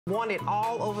wanted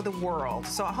all over the world.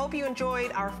 So I hope you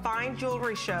enjoyed our fine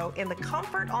jewelry show in the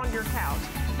comfort on your couch.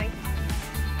 Thank you.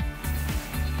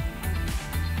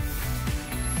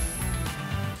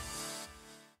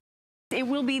 It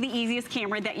will be the easiest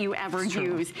camera that you ever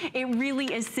use. It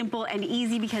really is simple and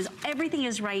easy because everything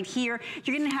is right here.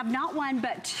 You're gonna have not one,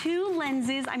 but two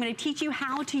lenses. I'm gonna teach you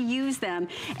how to use them.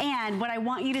 And what I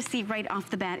want you to see right off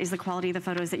the bat is the quality of the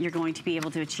photos that you're going to be able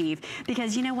to achieve.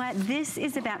 Because you know what? This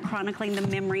is about chronicling the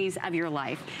memories of your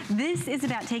life. This is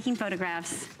about taking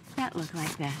photographs that look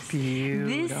like this.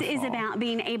 Beautiful. This is about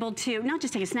being able to not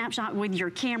just take a snapshot with your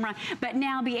camera, but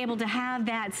now be able to have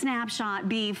that snapshot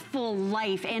be full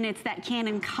life, and it's that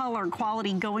Canon color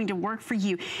quality going to work for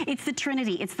you. It's the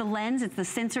Trinity. It's the lens, it's the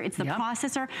sensor, it's the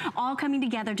processor, all coming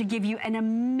together to give you an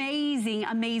amazing,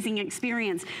 amazing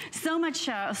experience. So much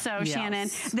so, Shannon,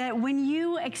 that when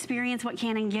you experience what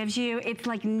Canon gives you, it's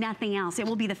like nothing else. It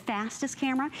will be the fastest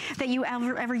camera that you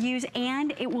ever use,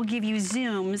 and it will give you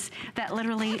zooms that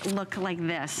literally look like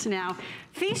this. Now,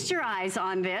 feast your eyes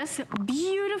on this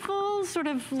beautiful sort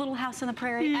of little house on the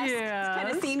prairie-esque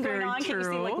kind of scene going on. Can you see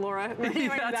like Laura right in the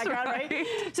background, right?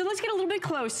 So let's get a little bit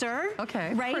closer.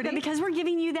 Okay, right? But because we're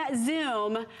giving you that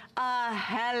zoom,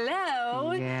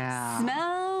 hello,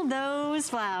 smell those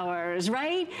flowers,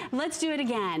 right? Let's do it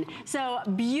again. So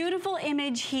beautiful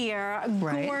image here,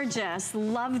 gorgeous.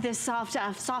 Love this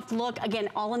soft look. Again,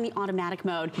 all in the automatic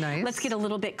mode. Nice. Let's get a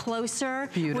little bit closer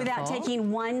without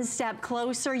taking one step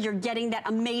closer. You're getting that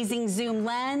amazing zoom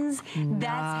lens.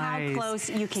 That's how close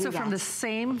you can get. So from the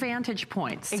same vantage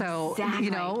point. So,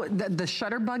 you know, the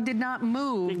shutter bug did not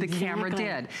move, the camera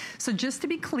did. So just to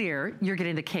be clear, you're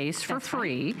getting the case for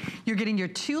free. You're getting your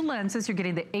two lenses. You're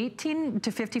getting the 18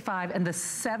 to 55 and the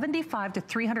 75 to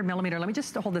 300 millimeter. Let me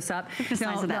just hold this up. The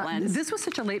size of that lens. This was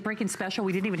such a late breaking special.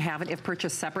 We didn't even have it if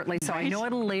purchased separately. So I know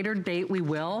at a later date we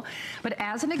will. But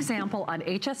as an example, on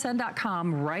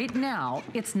hsn.com right now,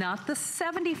 it's not the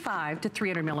 75 to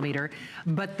 300 millimeter,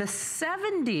 but the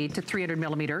 70 to 300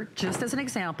 millimeter, just as an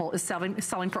example, is selling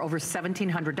for over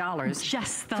 $1,700.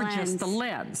 Just the lens. Just the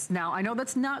lens. Now, I know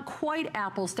that's not quite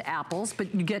apples to apples,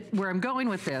 but you get where I'm going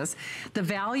with this. The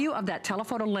value of that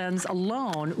telephoto lens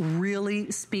alone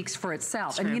really speaks for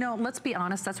itself. And you know, let's be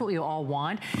honest, that's what we all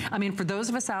want. I mean, for those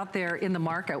of us out there in the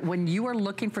market, when you are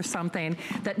looking for something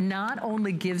that not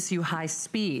only gives you high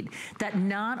speed, that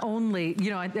not only, you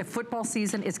know, the football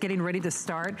season is getting ready to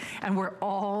start, and we're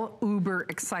all uber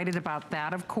excited about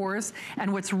that, of course.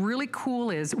 And what's really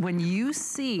cool is when you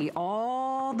see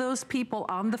all those people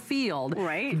on the field,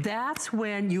 that's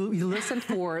when you listen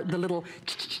for the little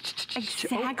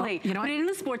you know, put it in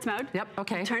the sports mode.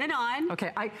 Turn it on.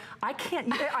 I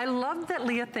can't. I love that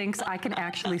Leah thinks I can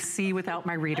actually see without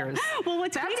my readers. Well,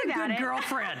 what's That's great about a good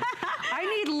girlfriend. I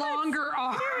need longer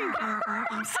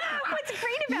arms. What's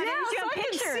great about it is you have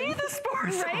pictures. I can see the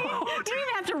sports mode. You don't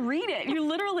even have to read it. You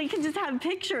literally can just have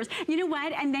pictures. You know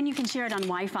what? And then you can share it on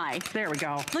Wi-Fi. There we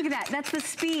go. Look at that. That's the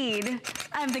speed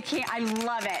of the camera. I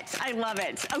love it. I love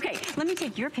it. Okay, let me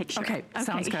take your picture. Okay,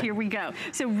 sounds good. Here we go.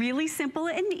 So really simple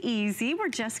and easy. We're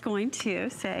just going to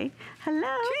say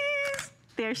hello. Cheese.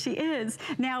 There she is.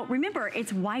 Now, remember,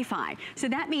 it's Wi-Fi. So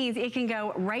that means it can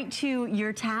go right to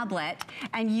your tablet,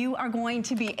 and you are going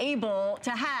to be able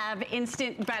to have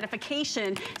instant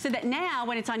gratification so that now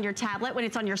when it's on your tablet, when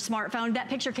it's on your smartphone, that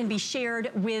picture can be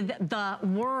shared with the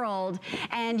world.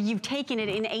 And you've taken it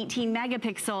in 18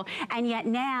 megapixel, and yet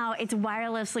now it's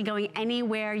wirelessly going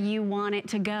anywhere you want it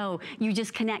to go. You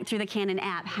just connect through the Canon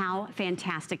app. How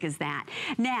fantastic is that?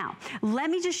 Now, let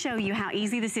me just show you how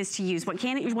easy this is to use. What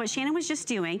Shannon was just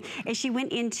doing is she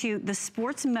went into the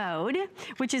sports mode,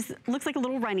 which looks like a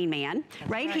little running man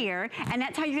here, and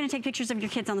that's how you're going to take pictures of your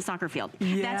kids on the soccer field.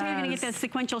 That's how you're going to get those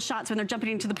sequential shots when they're jumping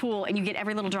into the pool and you get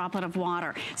every little droplet of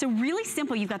water. So really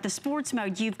simple. You've got the sports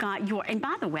mode, you've got and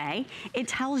by the way, it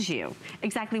tells you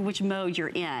exactly which mode you're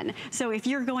in. So if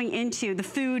you're going into the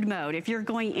food mode, if you're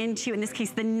going into, in this case,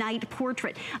 the night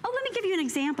portrait. Oh, let me give you an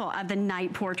example of the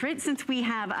night portrait since we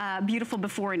have a beautiful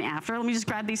before and after. Let me just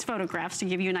grab these photographs to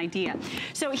give you an idea.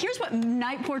 So here's what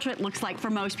night portrait looks like for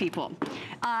most people.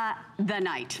 The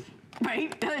night.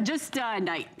 Right? Just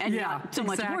night and not so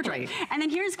much portrait. And then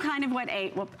here's kind of what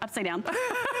a, upside down,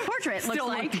 portrait looks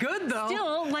like. Still look good though.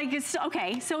 Still, like it's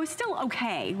okay. So it's still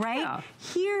okay, right?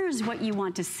 Here's what you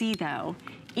want to see though,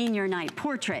 in your night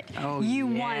portrait. Oh, you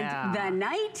want the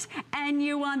night and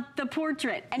you want the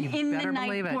portrait. And in the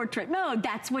night portrait mode,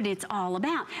 that's what it's all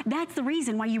about. That's the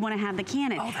reason why you want to have the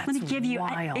Canon. Oh, that's Let me give you,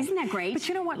 wild. Isn't that great? But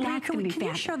you know what, can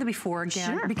you show the before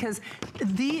again? Sure. Because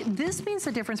this means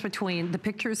the difference between the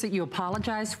pictures that you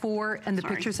apologize for and the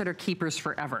pictures that are keepers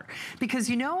forever. Because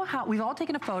you know how we've all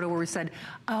taken a photo where we said,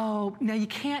 oh, now you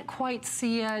can't quite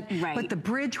see it, but the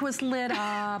bridge was lit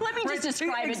up. Let me just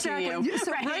describe it to you.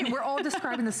 So, we're all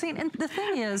describing the scene. And the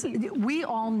thing is, we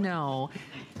all know,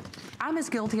 I'm as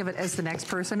guilty of it as the next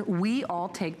person. We all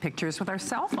take pictures with our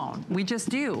cell phone. We just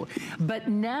do. But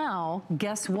now,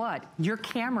 guess what? Your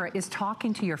camera is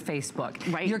talking to your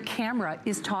Facebook. Right. Your camera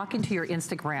is talking to your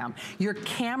Instagram. Your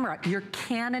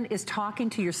Canon is talking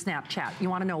to your Snapchat. You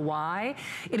wanna know why?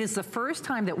 It is the first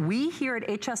time that we here at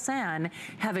HSN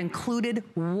have included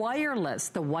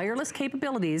the wireless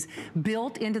capabilities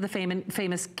built into the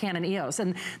famous Canon EOS.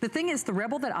 And the thing is, the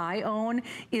Rebel that I own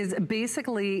is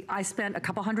basically, I spent a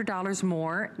couple $100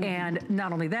 more, and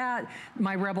not only that,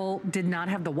 my Rebel did not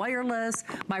have the wireless,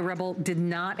 my Rebel did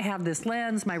not have this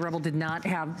lens, my Rebel did not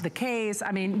have the case.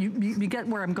 I mean, you get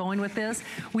where I'm going with this.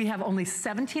 We have only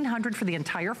 $1,700 for the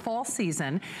entire fall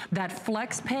season. That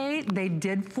flex pay they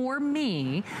did for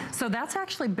me, so that's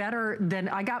actually better than,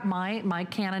 I got my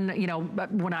Canon, you know,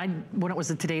 when it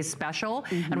was a today's special,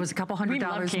 and it was a couple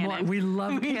 $100 more. We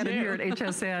love Canon here at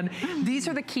HSN. These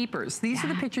are the keepers. These are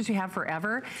the pictures you have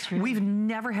forever. We've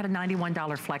never had a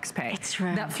 $91 flex pay. It's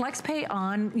true. That flex pay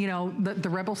on, you know, the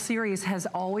Rebel series has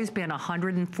always been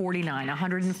 $149,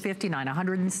 $159,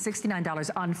 $169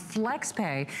 on flex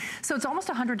pay. So it's almost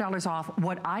 $100 off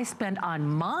what I spent on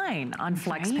mine on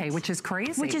flex pay, which is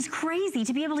crazy. Which is crazy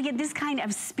to be able to get this kind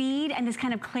of speed and this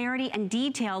kind of clarity and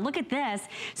detail. Look at this.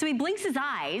 So he blinks his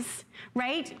eyes,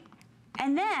 right?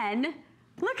 And then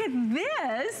look at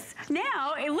this.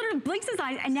 Now, it literally blinks his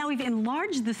eyes, and now we've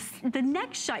enlarged the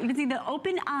next shot. You can see the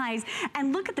open eyes,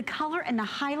 and look at the color and the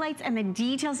highlights and the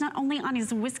details, not only on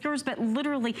his whiskers, but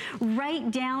literally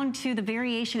right down to the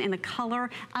variation in the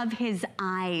color of his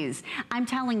eyes. I'm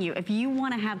telling you, if you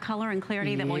want to have color and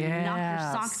clarity that will knock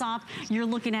your socks off, you're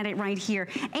looking at it right here.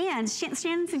 And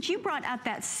Shannon, since you brought up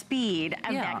that speed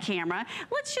of that camera,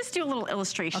 let's just do a little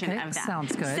illustration of that.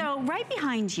 Sounds good. So right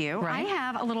behind you, I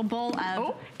have a little bowl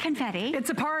of confetti. It's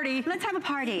a party. Let's have a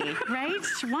party, right?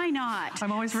 Why not?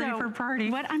 I'm always ready for a party.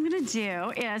 What I'm gonna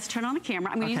do is turn on the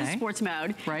camera. I'm gonna use the sports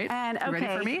mode. Right. And ready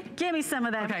for me? Give me some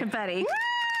of that confetti.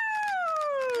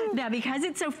 Woo! Now, because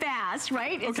it's so fast,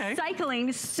 right? It's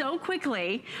cycling so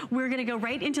quickly, we're gonna go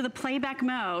right into the playback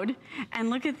mode. And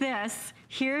look at this.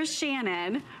 Here's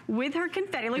Shannon with her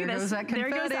confetti. Look at this. Goes that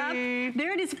confetti. There it goes up.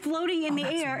 There it is floating in the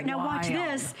air. Now watch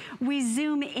this. We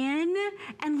zoom in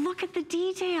and look at the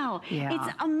detail.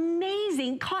 It's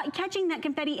amazing catching that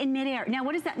confetti in midair. Now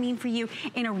what does that mean for you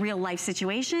in a real life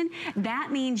situation?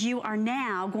 That means you are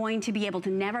now going to be able to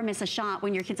never miss a shot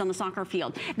when your kid's on the soccer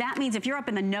field. That means if you're up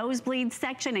in the nosebleed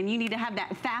section and you need to have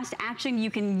that fast action,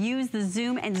 you can use the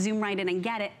zoom and zoom right in and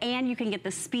get it, and you can get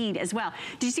the speed as well.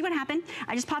 Did you see what happened?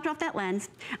 I just popped off that lens.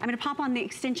 I'm gonna pop on the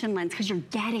extension lens because you're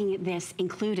getting this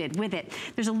included with it.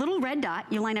 There's a little red dot.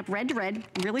 You line up red to red,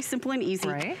 really simple and easy,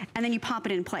 and then you pop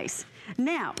it in place.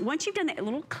 Now, once you've done that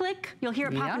little click, you'll hear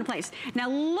it pop in place. Now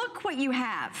look what you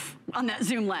have on that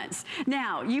zoom lens.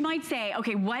 Now, you might say,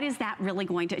 okay, what is that really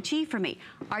going to achieve for me?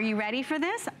 Are you ready for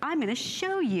this? I'm gonna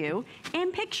show you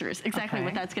in pictures exactly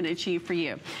what that's gonna achieve for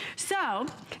you. So,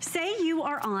 say you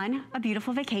are on a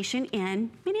beautiful vacation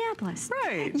in Minneapolis.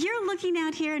 You're looking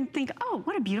out here and think, oh,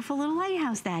 what a beautiful little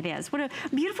lighthouse that is. What a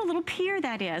beautiful little pier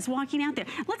that is, walking out there.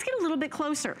 Let's get a little bit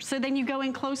closer. So then you go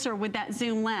in closer with that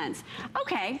zoom lens.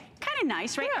 Okay, kind of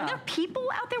nice, right? Are there people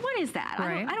out there? What is that?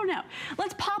 I don't know.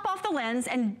 Let's pop off the lens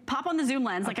and pop on the zoom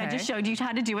lens like I just showed you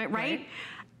how to do it, right?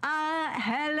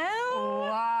 Hello?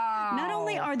 Wow. Not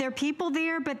only are there people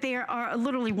there, but there are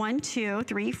literally 1, 2,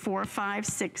 3, 4, 5,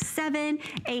 6, 7,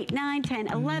 8, 9, 10,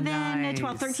 11,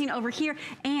 12, 13 over here.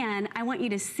 And I want you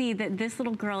to see that this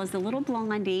little girl is the little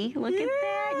blondie. Look at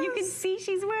that. You can see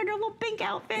she's wearing her little pink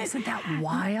outfit. Isn't that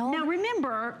wild? Now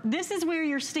remember, this is where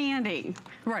you're standing.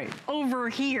 Over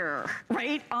here,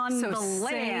 right? On the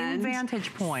land. Same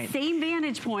vantage point. Same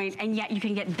vantage point, and yet you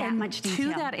can get that much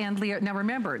detail. To that end, Leah, now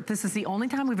remember, this is the only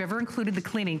time we've ever included the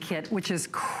cleaning kit, which is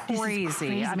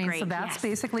crazy. I mean, so that's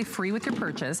basically free with your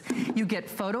purchase. You get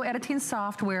photo editing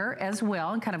software as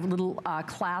well, and kind of little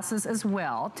classes as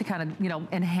well to kind of, you know,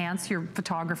 enhance your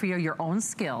photography or your own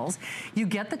skills. You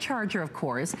get the charger, of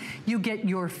course. You get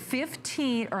your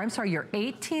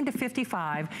 18 to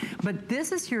 55, but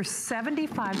this is your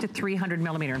 75 to 300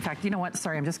 millimeter. In fact, you know what?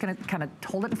 Sorry, I'm just gonna kind of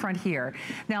hold it in front here.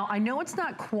 Now, I know it's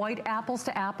not quite apples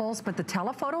to apples, but the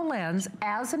telephoto lens,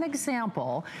 as an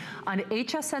example, on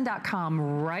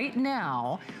hsn.com right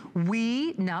now,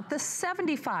 not the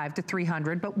 75 to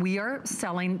 300, but we are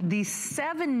selling the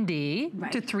 70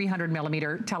 to 300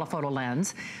 millimeter telephoto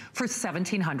lens for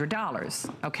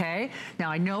 $1,700, okay? Now,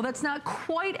 I know that's not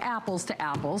quite apples to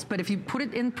apples, but if you put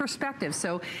it in perspective,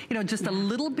 so, you know, just a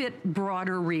little bit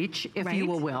broader reach, if you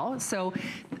will. So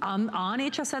on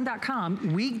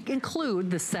hsn.com, we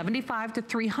include the 75 to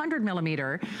 300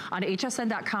 millimeter. On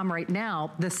hsn.com right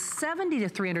now, the 70 to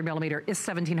 300 millimeter is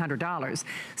 $1,700.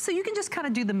 So you can just kind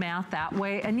of do the math that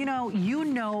way. And you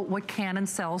know what Canon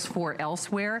sells for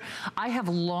elsewhere. I have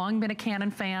long been a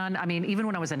Canon fan. I mean, even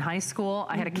when I was in high school,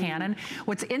 I had a Canon.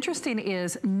 What's interesting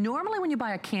is normally when you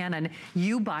buy a Canon,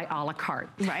 you buy a la carte.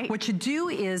 Right. What you do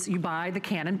is you buy the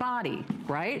Canon body,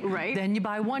 right? Right. Then you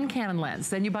buy one Canon lens.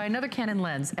 Then you buy another Canon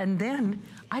lens. And then,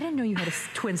 I didn't know you had a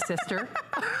twin sister.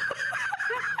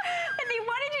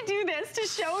 Do this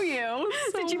to show you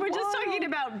that you were just talking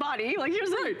about body. Like, here's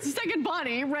a second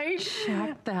body, right?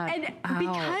 Check that and out.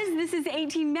 because this is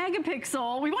 18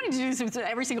 megapixel, we wanted to do this with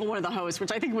every single one of the hosts,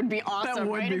 which I think would be awesome. That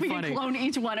would be if we could clone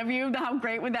each one of you, how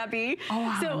great would that be?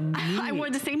 Oh, so I wore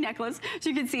the same necklace, so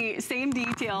you can see same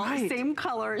detail, same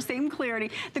color, same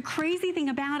clarity. The crazy thing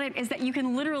about it is that you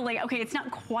can literally, okay, it's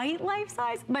not quite life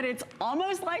size, but it's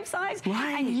almost life size.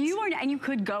 Right. And you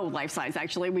could go life size,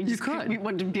 actually. We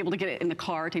wanted to be able to get it in the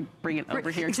car to bring it over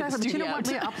here to the studio. But you know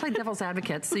what, I'll play devil's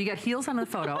advocate. So you got heels on the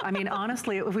photo. I mean,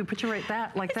 honestly, if we put you right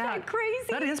like that. Isn't that crazy?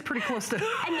 That is pretty close to.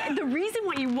 And the reason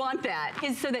why you want that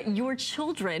is so that your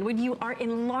children, when you are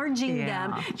enlarging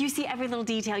them, you see every little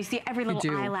detail, you see every little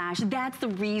eyelash. That's the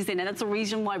reason, and that's the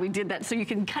reason why we did that. So you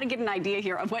can kind of get an idea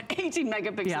here of what 18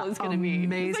 megapixel is going to be.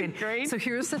 Amazing. So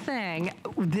here's the thing.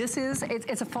 This is,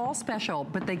 it's a fall special,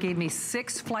 but they gave me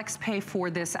 6 flex pay for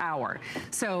this hour.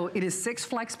 So it is 6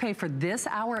 flex pay for this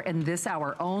hour and this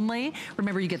hour only.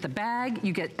 Remember, you get the bag,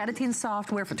 you get editing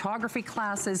software, photography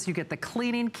classes, you get the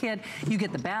cleaning kit, you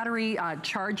get the battery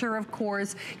charger, of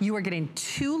course. You are getting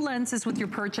 2 lenses with your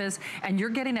purchase, and you're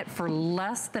getting it for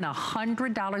less than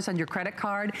 $100 on your credit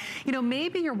card. You know,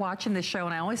 maybe you're watching this show,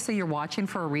 and I always say you're watching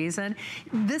for a reason.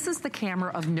 This is the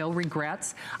camera of no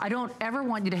regrets. I don't ever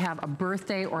want you to have a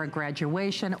birthday or a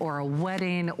graduation or a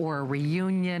wedding or a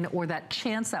reunion or that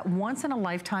chance, that once in a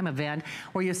lifetime event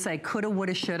where you say coulda,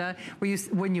 woulda, shoulda,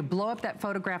 when you blow up that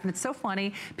photograph. And it's so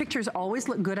funny, pictures always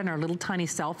look good on our little tiny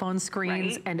cell phone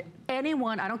screens. And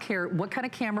anyone, I don't care what kind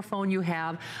of camera phone you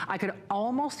have, I could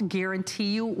almost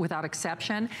guarantee you without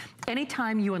exception,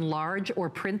 anytime you enlarge or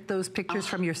print those pictures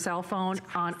from your cell phone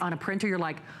on a printer, you're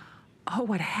like, oh,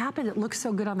 what happened? It looks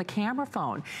so good on the camera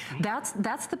phone. That's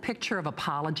the picture of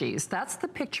apologies. That's the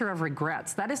picture of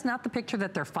regrets. That is not the picture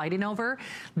that they're fighting over.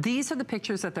 These are the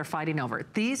pictures that they're fighting over.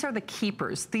 These are the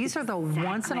keepers. These are the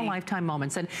once in a lifetime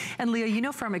moments. And Leah, you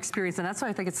know from experience, and that's why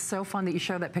I think it's so fun that you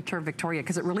show that picture of Victoria,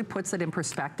 because it really puts it in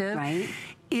perspective.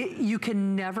 You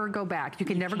can never go back. You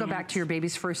can never go back to your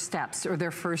baby's first steps or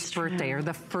their first birthday or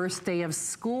the first day of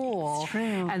school.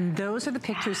 And those are the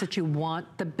pictures that you want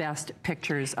the best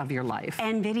pictures of your life.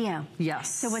 And video. Yes.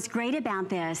 So what's great about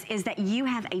this is that you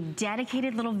have a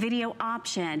dedicated little video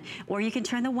option, or you can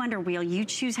turn the Wonder Wheel, you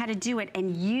choose how to do it,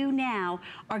 and you now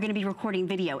are gonna be recording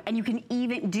video. And you can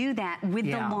even do that with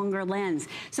the longer lens.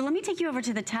 So let me take you over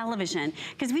to the television,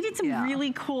 because we did some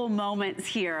really cool moments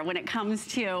here when it comes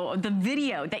to the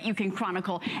video that you can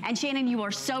chronicle. And Shannon, you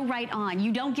are so right on.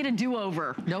 You don't get a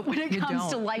do-over when it comes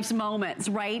to life's moments,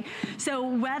 right? So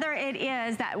whether it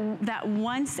is that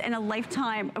once in a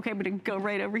lifetime, okay, I'm gonna go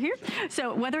right over here.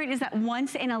 So whether it is that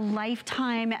once in a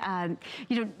lifetime,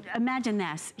 you know, imagine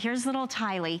this. Here's little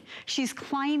Tylee. She's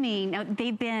climbing.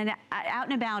 They've been out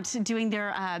and about doing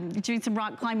their, doing some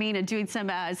rock climbing and doing some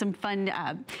fun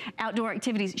outdoor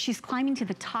activities. She's climbing to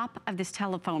the top of this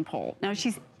telephone pole. Now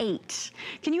she's 8.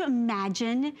 Can you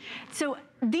imagine? So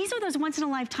these are those once in a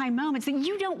lifetime moments that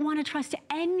you don't want to trust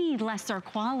any lesser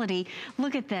quality.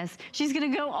 Look at this. She's going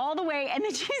to go all the way and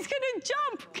then she's going to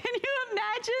jump. Can you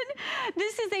imagine?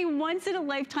 This is a once in a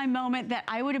lifetime moment that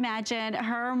I would imagine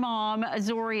her mom,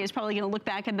 Zori, is probably going to look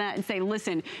back at that and say,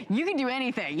 listen, you can do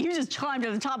anything. You just climbed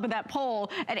to the top of that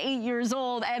pole at 8 years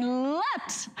old and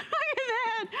leapt. Look at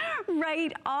that.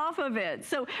 right off of it.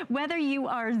 So whether you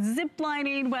are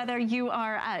ziplining, whether you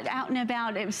are out and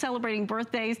about celebrating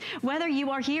birthdays, whether you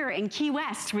are here in Key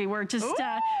West, we were just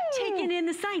taking in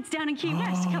the sights down in Key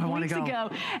West a couple weeks ago.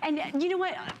 And you know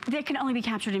what? That can only be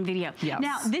captured in video. Yes.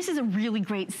 Now, this is a really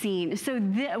great scene. So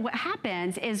what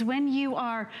happens is when you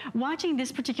are watching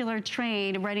this particular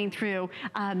train running through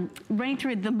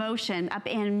the motion up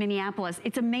in Minneapolis,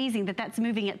 it's amazing that that's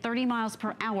moving at 30 miles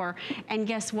per hour. And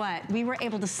guess what? We were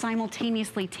able to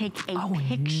simultaneously take a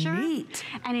picture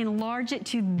and enlarge it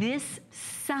to this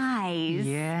size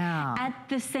at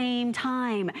the same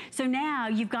time. So now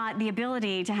you've got the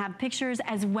ability to have pictures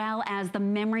as well as the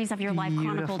memories of your life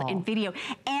chronicled in video.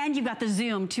 And you've got the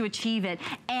zoom to achieve it.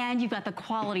 And you've got the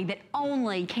quality that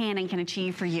only Canon can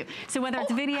achieve for you. So whether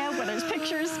it's video, whether it's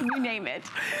pictures, you name it.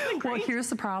 Well, here's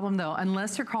the problem though.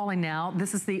 Unless you're calling now,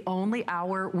 this is the only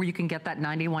hour where you can get that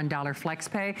 $91 flex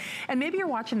pay. And maybe you're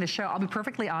watching the show. I'll be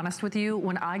perfectly honest with you.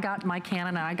 When I got my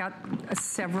Canon, I got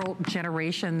several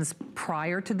generations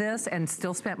prior to this and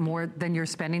still spent more than you're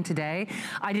spending today.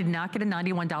 I did not get a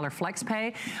 $91 flex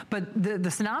pay, but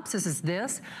the synopsis is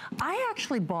this. I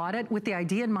actually bought it with the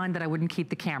idea in mind that I wouldn't keep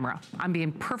the camera. I'm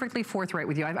being perfectly forthright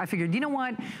with you. I figured, you know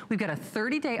what? We've got a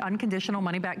 30-day unconditional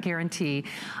money-back guarantee.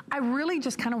 I really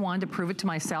just kind of wanted to prove it to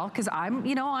myself because I'm,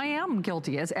 you know, I am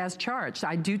guilty as charged.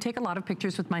 I do take a lot of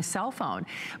pictures with my cell phone,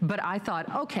 but I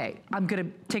thought, okay, I'm gonna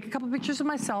take a couple pictures with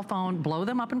my cell phone, blow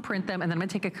them up and print them, and then I'm gonna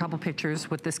take a couple pictures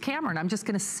with this camera, and I'm just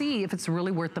gonna see if it's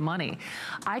really worth the money.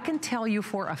 I can tell you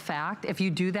for a fact, if you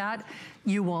do that,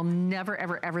 you will never,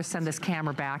 ever, ever send this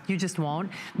camera back. You just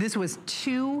won't. This was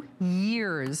 2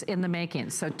 years in the making.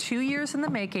 So 2 years in the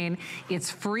making. It's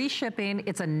free shipping.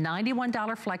 It's a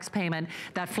 $91 flex payment.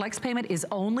 That flex payment is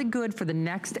only good for the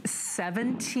next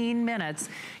 17 minutes.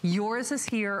 Yours is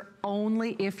here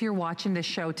only if you're watching this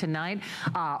show tonight.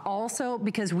 Also,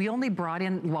 because we only brought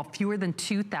in, well, fewer than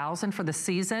 2,000 for the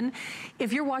season.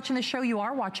 If you're watching the show, you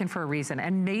are watching for a reason.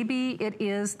 And maybe it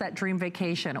is that dream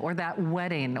vacation or that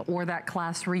wedding or that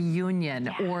class reunion,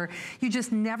 or you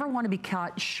just never want to be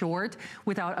caught short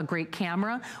without a great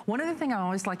camera. One other thing I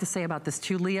always like to say about this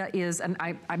too, Leah, is, and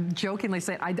I'm jokingly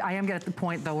saying, I am at the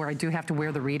point though where I do have to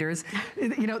wear the readers.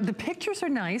 You know, the pictures are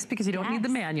nice because you don't need the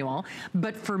manual,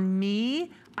 but for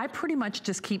me, I pretty much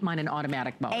just keep mine in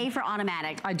automatic mode. A for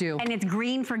automatic. I do. And it's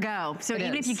green for go. So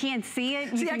even if you can't see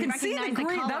it, you can see recognize the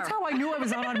green. color. That's how I knew I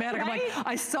was on automatic. Right? I'm like,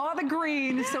 I saw the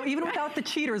green, so even without the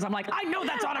cheaters, I'm like, I know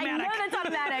that's automatic. I know that's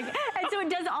automatic. And so it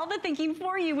does all the thinking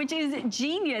for you, which is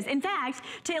genius. In fact,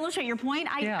 to illustrate your point,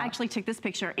 I actually took this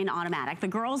picture in automatic. The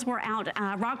girls were out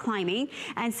rock climbing,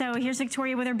 and so here's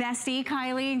Victoria with her bestie,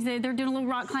 Kylie. They're doing a little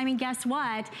rock climbing. Guess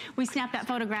what? We snapped that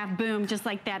photograph, boom, just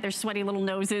like that. Their sweaty little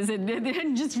noses and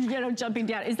just, you know, jumping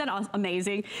down. Is that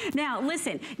amazing? Now,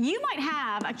 listen, you might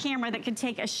have a camera that could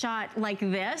take a shot like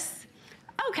this.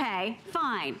 Okay,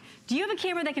 fine. Do you have a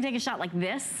camera that can take a shot like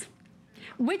this?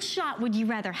 Which shot would you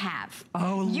rather have?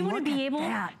 Oh, you want to be able to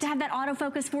have that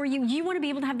autofocus for you. You want to be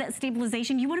able to have that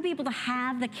stabilization. You want to be able to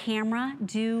have the camera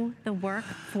do the work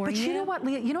for you. But you know what,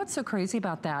 Leah? You know what's so crazy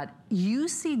about that? You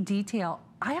see detail.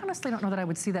 I honestly don't know that I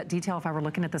would see that detail if I were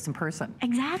looking at this in person.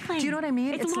 Exactly. Do you know what I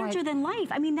mean? It's larger like, than life.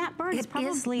 I mean, that bird is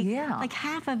probably like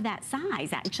half of that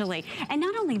size, actually. And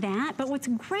not only that, but what's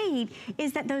great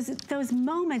is that those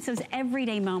moments, those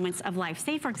everyday moments of life.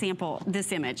 Say, for example,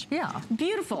 this image. Yeah.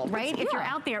 Beautiful, right? If you're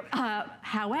out there.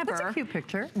 However. That's a cute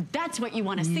picture. That's what you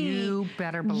want to see. You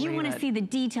better believe it. You want to see the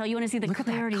detail. You want to see the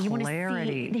clarity. You want to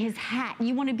see his hat.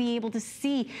 You want to be able to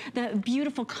see the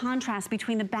beautiful contrast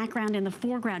between the background and the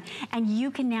foreground. And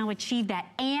you can now achieve that.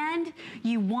 And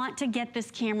you want to get this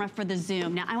camera for the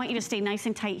zoom. Now, I want you to stay nice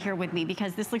and tight here with me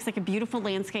because this looks like a beautiful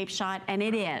landscape shot, and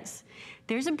it is.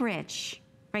 There's a bridge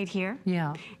right here.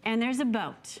 Yeah. And there's a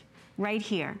boat right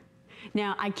here.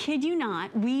 Now, I kid you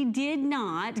not, we did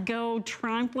not go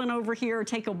trampling over here or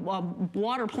take a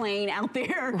water plane out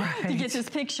there to get this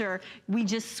picture. We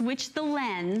just switched the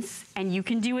lens, and you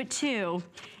can do it too.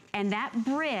 And that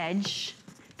bridge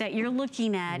that you're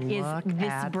looking at is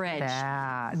this bridge.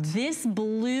 This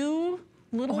blue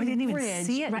little bridge. I didn't even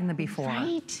see it in the before.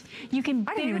 Right? You can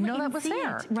I didn't even know that was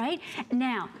there. Right?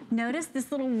 Now, notice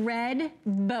this little red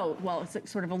boat. Well,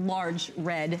 it's sort of a large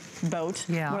red boat.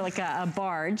 Yeah. More like a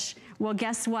barge. Well,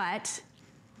 guess what?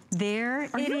 There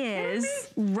it is,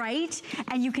 right?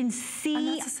 And you can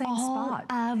see all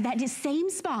of that same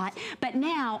spot, but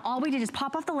now all we did is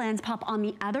pop off the lens, pop on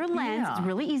the other lens. It's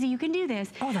really easy, you can do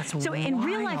this. Oh, that's So in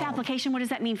real life application, what does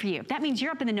that mean for you? That means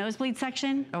you're up in the nosebleed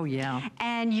section. Oh yeah.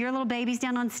 And your little baby's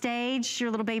down on stage,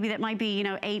 your little baby that might be, you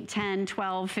know, 8, 10,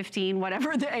 12, 15,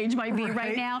 whatever the age might be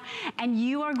right now. And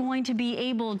you are going to be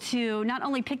able to not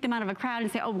only pick them out of a crowd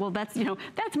and say, oh, well, that's, you know,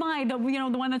 that's mine, the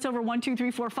one that's over 1, 2,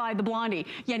 3, 4, 5, the blondie.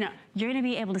 Yeah, no, you're gonna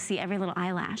be able to see every little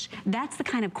eyelash. That's the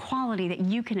kind of quality that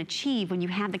you can achieve when you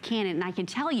have the Canon, and I can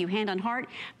tell you, hand on heart,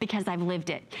 because I've lived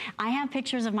it. I have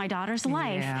pictures of my daughter's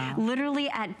life, literally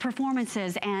at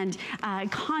performances and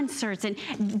concerts and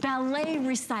ballet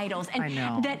recitals, and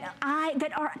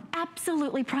that are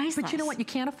absolutely priceless. But you know what? You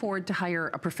can't afford to hire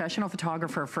a professional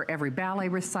photographer for every ballet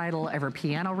recital, every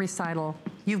piano recital.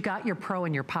 You've got your pro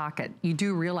in your pocket. You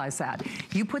do realize that.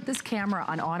 You put this camera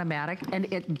on automatic,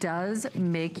 and it does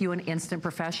make you an instant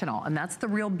professional, and that's the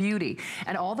real beauty.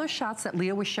 And all those shots that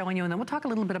Leah was showing you, and then we'll talk a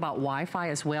little bit about Wi-Fi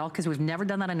as well, because we've never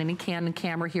done that on any Canon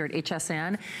camera here at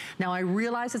HSN. Now, I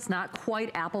realize it's not quite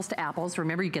apples to apples.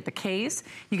 Remember, you get the case,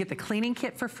 you get the cleaning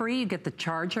kit for free, you get the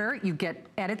charger, you get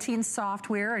editing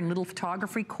software and little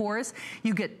photography course,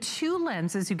 you get 2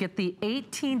 lenses, you get the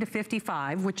 18 to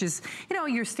 55, which is, you know,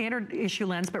 your standard issue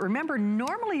lens. But remember,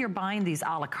 normally you're buying these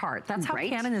a la carte. That's how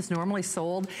Canon is normally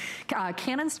sold.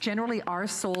 Canons generally are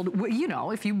sold, you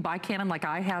know, if you buy Canon like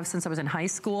I have since I was in high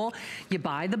school, you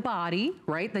buy the body,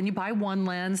 right? Then you buy one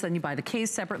lens, then you buy the case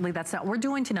separately. That's not what we're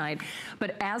doing tonight.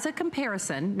 But as a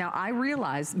comparison, now I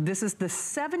realize this is the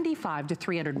 75 to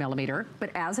 300 millimeter,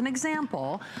 but as an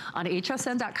example, on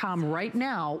hsn.com right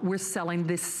now, we're selling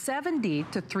the 70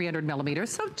 to 300 millimeters.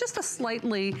 So just a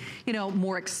slightly, you know,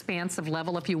 more expansive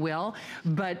level, if you will,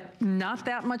 but not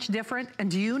that much different.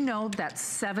 And do you know that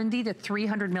 70 to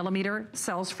 300 millimeter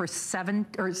sells for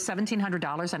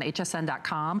 $1,700 on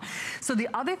hsn.com? So the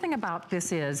other thing about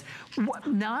this is,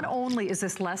 not only is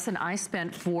this less than I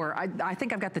spent for, I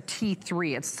think I've got the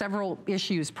T3, it's several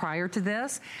issues prior to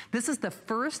this. This is the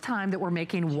first time that we're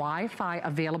making Wi-Fi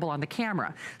available on the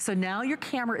camera. So now your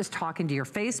camera is talking to your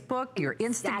Facebook, your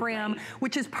Instagram,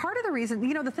 which is part of the reason,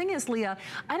 you know, the thing is, Leah,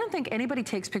 I don't think anybody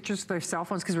takes pictures with their cell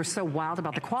phones because we're so wild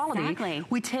about the quality.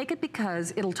 We take it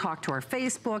because it'll talk to our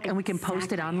Facebook and we can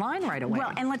post it online right away.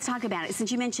 Well, and let's talk about it.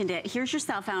 Since you mentioned it, here's your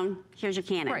cell phone, here's your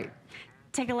Canon. Right.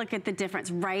 Take a look at the difference,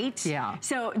 right? Yeah.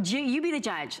 So you be the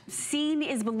judge. Seeing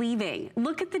is believing.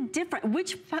 Look at the difference.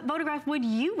 Which photograph would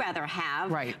you rather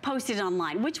have posted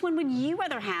online? Which one would you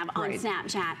rather have on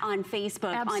Snapchat, on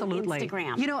Facebook, on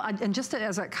Instagram? You know, and just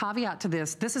as a caveat to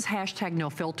this, this is hashtag no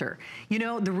filter. You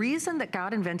know, the reason that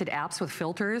God invented apps with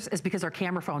filters is because our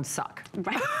camera phones suck.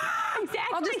 Right.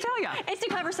 Exactly. I'll just tell you. It's to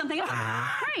cover something up.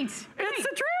 Right. It's the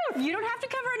truth. You don't have to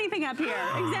cover anything up here.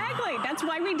 Exactly. That's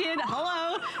why we did,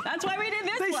 that's why we did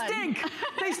this one.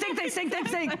 They stink, they stink, they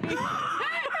stink. Exactly.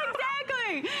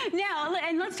 Now,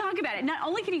 and let's talk about it. Not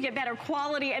only can you get better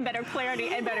quality and better clarity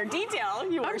and better detail,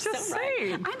 you are so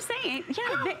right. I'm saying,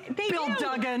 yeah, they Bill do.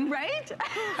 Duggan. Right?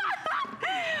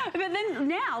 But then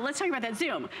now, let's talk about that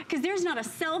zoom, because there's not a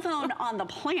cell phone on the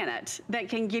planet that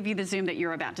can give you the zoom that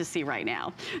you're about to see right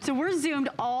now. So we're zoomed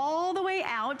all the way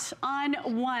out on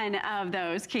one of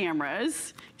those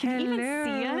cameras. Can you even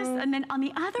see us? And then on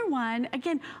the other one,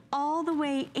 again, all the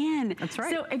way in. That's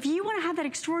right. So if you want to have that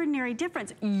extraordinary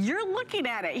difference, you're looking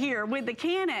at it here with the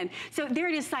Canon. So there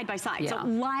it is side by side. So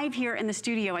live here in the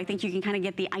studio, I think you can kind of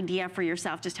get the idea for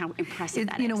yourself just how impressive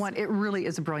that is. You know what? It really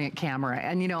is a brilliant camera.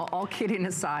 And, you know, all kidding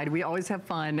aside, we always have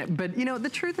fun. But, you know, the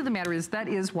truth of the matter is that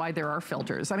is why there are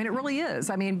filters. I mean, it really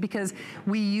is. I mean, because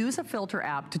we use a filter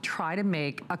app to try to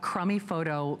make a crummy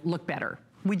photo look better.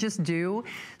 We just do.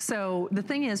 So the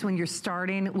thing is, when you're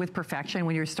starting with perfection,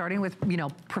 when you're starting with, you know,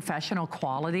 professional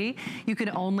quality, you can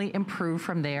only improve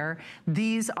from there.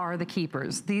 These are the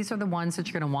keepers. These are the ones that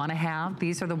you're gonna wanna have.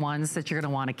 These are the ones that you're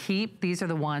gonna wanna keep. These are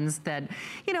the ones that,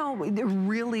 you know,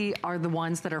 really are the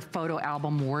ones that are photo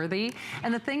album worthy.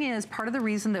 And the thing is, part of the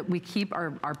reason that we keep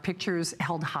our pictures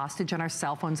held hostage on our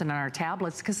cell phones and on our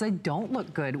tablets, because they don't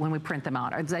look good when we print them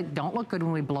out, or they don't look good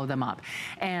when we blow them up.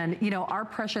 And, you know, our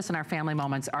precious and our family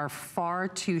moments are far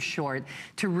too short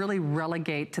to really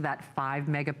relegate to that 5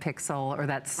 megapixel or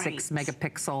that 6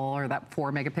 megapixel or that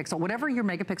 4 megapixel, whatever your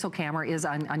megapixel camera is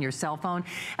on your cell phone.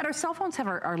 And our cell phones have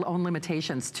our own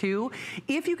limitations too.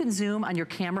 If you can zoom on your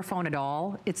camera phone at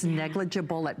all, it's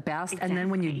negligible at best. And then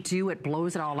when you do, it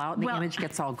blows it all out and the image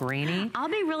gets all grainy. I'll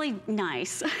be really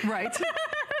nice. Right.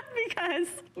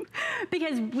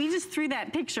 because we just threw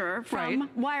that picture from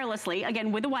wirelessly,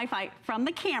 again with the Wi-Fi, from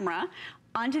the camera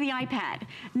onto the iPad.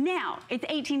 Now, it's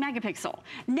 18 megapixel.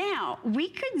 Now, we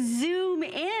could zoom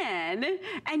in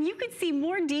and you could see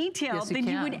more detail than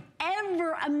you would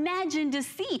ever imagine to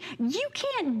see. You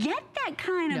can't get that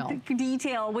kind of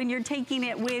detail when you're taking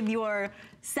it with your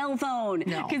cell phone.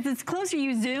 Because the closer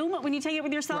you zoom when you take it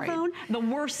with your cell phone, the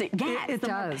worse it gets. The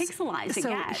more pixelized it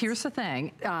gets. So here's the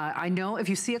thing. I know if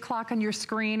you see a clock on your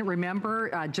screen,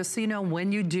 remember, just so you know,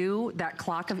 when you do, that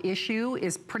clock of issue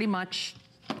is pretty much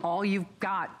all you've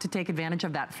got to take advantage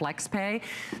of that flex pay.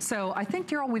 So I think,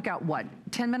 Daryl, we've got what,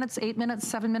 10 minutes, 8 minutes,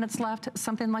 7 minutes left,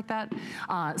 something like that.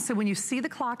 So when you see the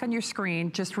clock on your screen,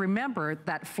 just remember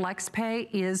that flex pay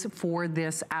is for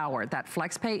this hour. That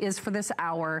flex pay is for this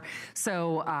hour.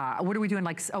 So what are we doing?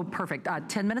 Like, oh, perfect.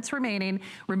 10 minutes remaining.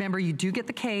 Remember, you do get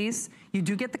the case. You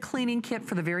do get the cleaning kit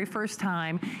for the very first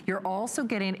time. You're also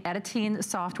getting editing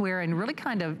software and really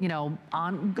kind of, you know,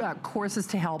 on courses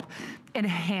to help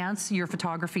enhance your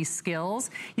photography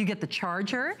skills. You get the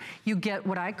charger. You get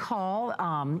what I call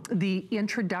the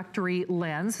introductory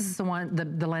lens. This is the one,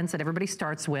 the lens that everybody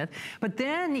starts with. But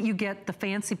then you get the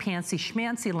fancy pantsy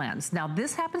schmancy lens. Now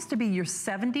this happens to be your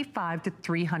 75 to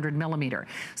 300 millimeter.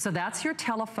 So that's your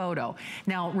telephoto.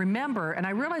 Now remember, and I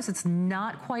realize it's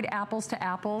not quite apples to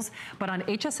apples, but on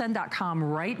hsn.com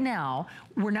right now,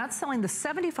 we're not selling the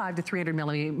 75 to 300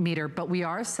 millimeter, but we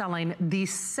are selling the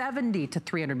 70 to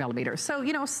 300 millimeter. So,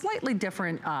 you know, slightly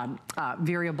different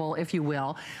variable, if you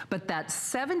will, but that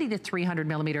 70 to 300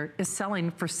 millimeter is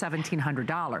selling for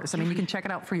 $1,700. I mean, you can check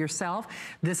it out for yourself.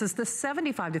 This is the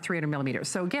 75 to 300 millimeter.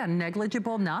 So again,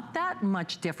 negligible, not that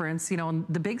much difference, you know, in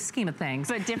the big scheme of things.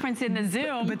 But difference in the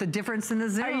zoom. But the difference in the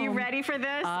zoom. Are you ready for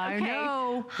this? I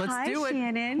know. Let's do it. Hi,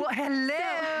 Shannon. Well,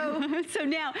 hello. So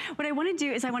now, what I want to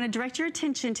do is I want to direct your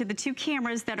attention to the two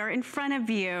cameras that are in front of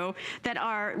you, that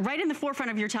are right in the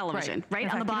forefront of your television,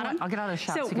 right on the bottom. I'll get out of the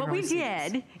shot. So what we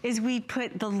did is we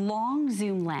put the long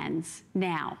zoom lens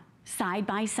now side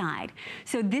by side.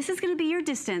 So this is going to be your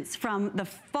distance from the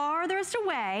farthest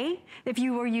away, if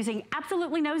you were using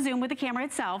absolutely no zoom with the camera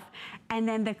itself, and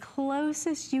then the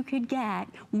closest you could get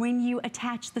when you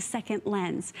attach the second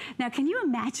lens. Now, can you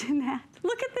imagine that?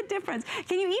 Look at the difference.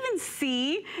 Can you even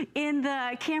see in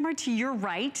the camera to your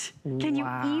right? Can you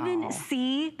even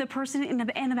see the person in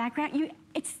the background?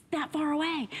 It's that far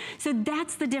away. So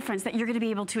that's the difference that you're gonna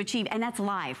be able to achieve, and that's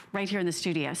live right here in the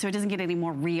studio. So it doesn't get any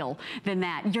more real than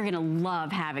that. You're gonna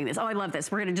love having this. Oh, I love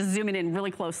this. We're gonna just zoom it in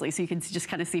really closely so you can just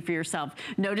kind of see for yourself.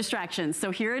 No distractions.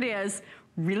 So here it is,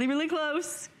 really, really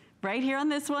close, right here on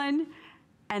this one.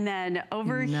 And then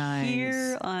over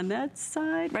here on that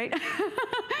side, right?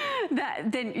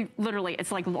 Then literally, it's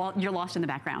like you're lost in the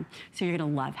background. So you're gonna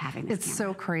love having this. It's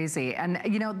so crazy. And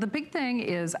you know, the big thing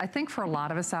is, I think for a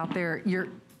lot of us out there, you're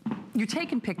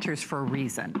taking pictures for a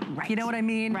reason. Right. You know what I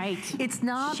mean? Right. It's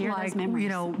not like, you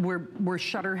know, we're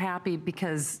shutter happy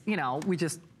because, you know, we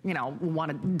just, you know,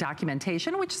 want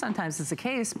documentation, which sometimes is the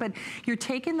case, but you're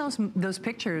taking those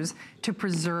pictures to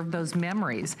preserve those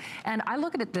memories. And I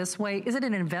look at it this way, is it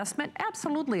an investment?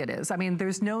 Absolutely it is. I mean,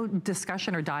 there's no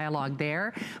discussion or dialogue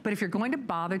there, but if you're going to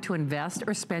bother to invest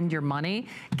or spend your money,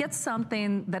 get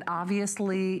something that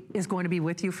obviously is going to be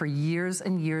with you for years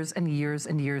and years and years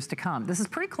and years to come. This is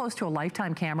pretty close to a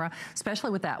lifetime camera, especially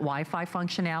with that Wi-Fi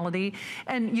functionality.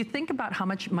 And you think about how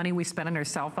much money we spend on our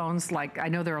cell phones. Like, I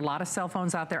know there are a lot of cell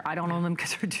phones out there. I don't own them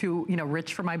because they're too, you know,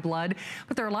 rich for my blood.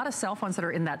 But there are a lot of cell phones that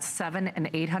are in that $700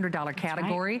 and $800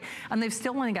 category, and they've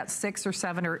still only got 6 or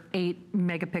 7 or 8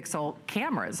 megapixel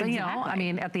cameras. Exactly. You know, I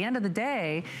mean, at the end of the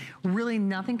day, really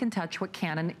nothing can touch what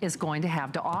Canon is going to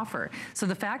have to offer. So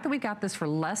the fact that we got this for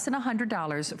less than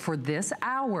 $100 for this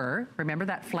hour, remember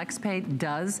that flex pay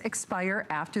does expire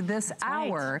after this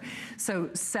hour. So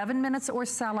 7 minutes or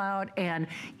sell out. And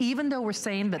even though we're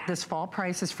saying that this fall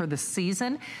price is for the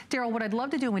season, Daryl, what I'd love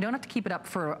to do, and we don't have to keep it up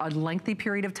for a lengthy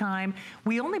period of time,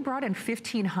 we only brought in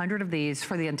 1,500 of these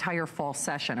for the entire fall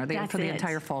session, or for the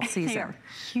entire fall season. They are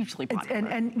hugely popular.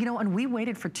 And you know, and we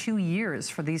waited for 2 years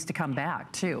for these to come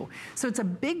back too. So it's a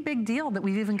big, big deal that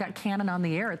we've even got Canon on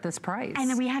the air at this price. And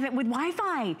then we have it with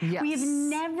Wi-Fi. Yes. We have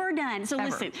never done. So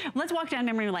listen, let's walk down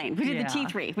memory lane. We did the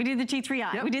T3, we did the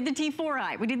T3i, we did the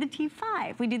T4i, we did the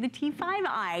T5, we did the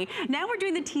T5i. Now we're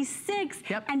doing the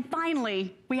T6, and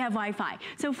finally we have Wi-Fi.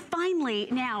 So finally,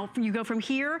 now you go from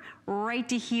here right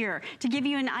to here. To give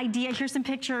you an idea, here's some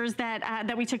pictures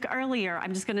that we took earlier.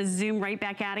 I'm just gonna zoom right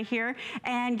back out of here.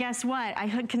 And guess what?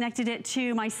 I connected it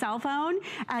to my cell phone,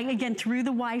 again, through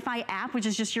the Wi-Fi app, which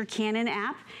is just your Canon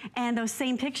app. And those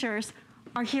same pictures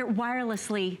are here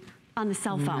wirelessly on the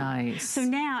cell phone. Nice. So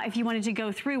now, if you wanted to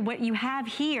go through what you have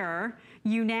here,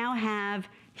 you now have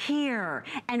here.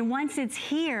 And once it's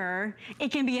here,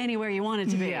 it can be anywhere you want it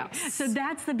to be. Yes. So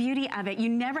that's the beauty of it. You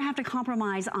never have to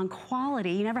compromise on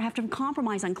quality. You never have to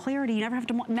compromise on clarity. You never have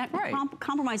to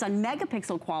compromise on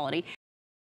megapixel quality.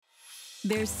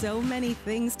 There's so many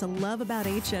things to love about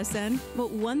HSN,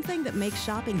 but one thing that makes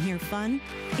shopping here fun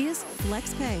is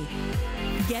FlexPay.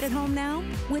 Get it home now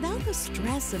without the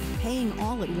stress of paying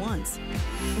all at once.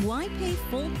 Why pay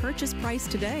full purchase price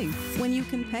today when you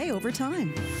can pay over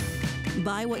time?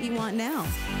 Buy what you want now,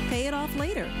 pay it off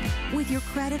later with your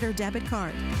credit or debit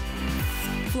card.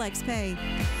 FlexPay.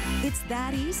 It's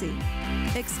that easy.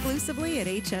 Exclusively at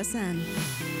HSN.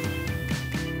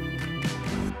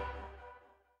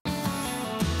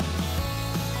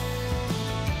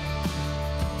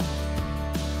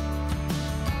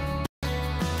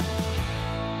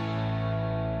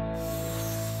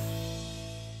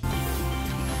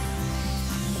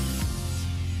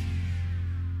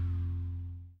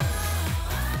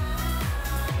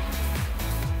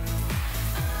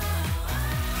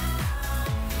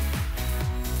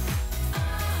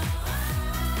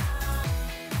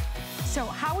 So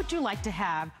how would you like to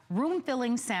have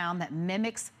room-filling sound that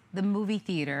mimics the movie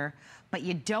theater, but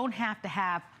you don't have to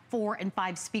have 4 and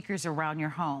 5 speakers around your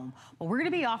home? Well, we're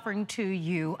gonna be offering to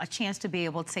you a chance to be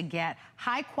able to get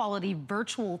high-quality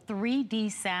virtual 3D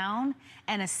sound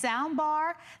and a sound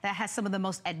bar that has some of the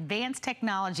most advanced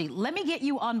technology. Let me get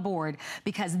you on board,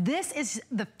 because this is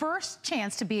the first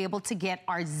chance to be able to get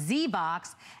our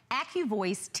ZVox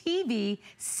AccuVoice TV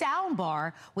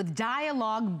soundbar with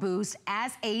dialogue boost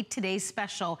as a today's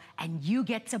special, and you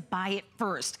get to buy it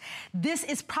first. This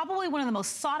is probably one of the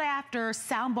most sought after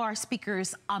soundbar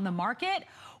speakers on the market.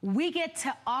 We get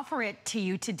to offer it to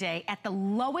you today at the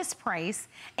lowest price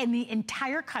in the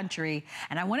entire country.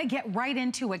 And I want to get right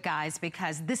into it, guys,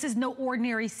 because this is no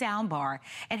ordinary soundbar.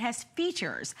 It has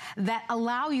features that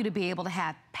allow you to be able to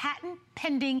have patent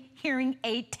pending hearing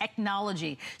aid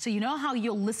technology. So you know how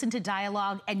you'll listen to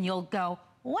dialogue and you'll go,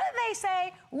 what did they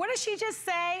say? What did she just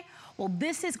say? Well,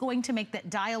 this is going to make that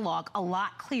dialogue a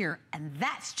lot clearer, and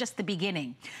that's just the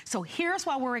beginning. So here's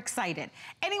why we're excited.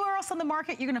 Anywhere else on the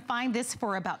market, you're gonna find this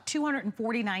for about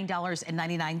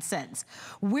 $249.99.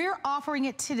 We're offering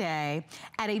it today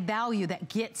at a value that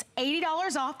gets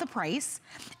 $80 off the price,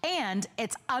 and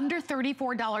it's under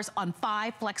 $34 on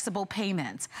 5 flexible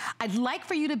payments. I'd like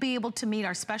for you to be able to meet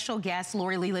our special guest,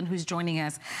 Lori Leland, who's joining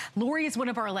us. Lori is one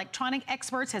of our electronic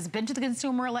experts, has been to the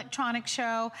Consumer Electronics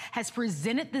Show, has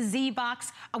presented the ZVox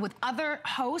with other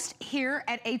hosts here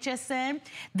at HSN.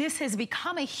 This has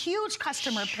become a huge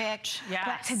customer pick. Yes.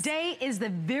 But today is the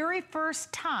very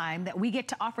first time that we get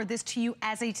to offer this to you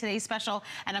as a today's special.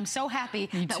 And I'm so happy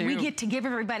that we get to give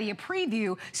everybody a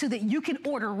preview so that you can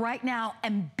order right now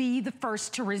and be the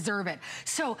first to reserve it.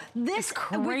 So this is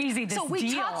crazy. So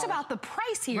we talked about the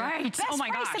price here. Right. Best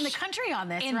price in the country on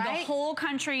this, in the whole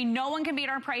country. No one can beat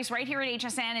our price right here at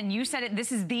HSN. And you said it,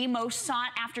 this is the most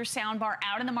sought after soundbar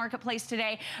out in the marketplace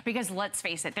today, because let's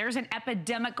face it, there's an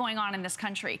epidemic going on in this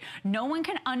country. No one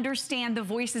can understand the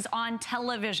voices on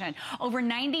television. Over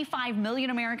 95 million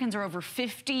Americans are over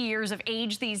 50 years of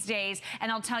age these days.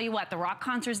 And I'll tell you what, the rock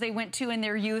concerts they went to in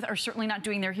their youth are certainly not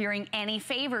doing their hearing any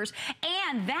favors.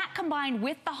 And that combined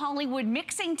with the Hollywood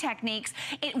mixing techniques,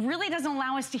 it really doesn't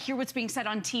allow us to hear what's being said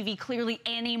on TV clearly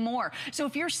anymore. So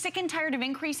if you're sick and tired of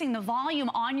increasing the volume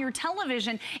on your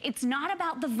television, it's not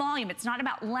about the volume, it's not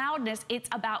about loudness, it's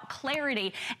about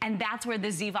clarity, and that's where the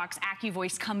ZVox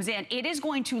AccuVoice comes in. It is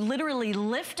going to literally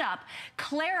lift up,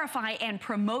 clarify, and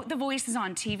promote the voices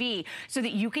on TV so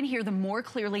that you can hear them more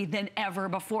clearly than ever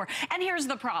before. And here's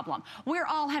the problem. We're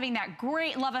all having that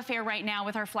great love affair right now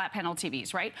with our flat panel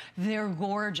TVs, right? They're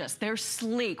gorgeous, they're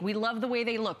sleek, we love the way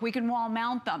they look, we can wall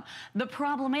mount them. The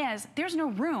problem is there's no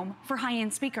room for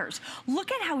high-end speakers.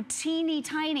 Look at how teeny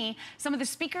tiny some of the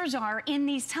speakers are in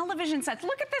these television sets.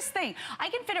 Look at this thing. I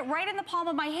can fit it right in the palm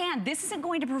of my hand. This isn't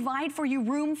going to provide for you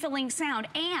room-filling sound.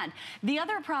 And the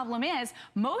other problem is,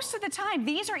 most of the time,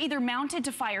 these are either mounted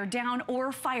to fire down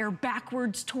or fire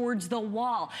backwards towards the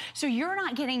wall. So you're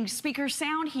not getting speaker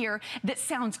sound here that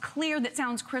sounds clear, that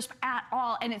sounds crisp at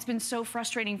all. And it's been so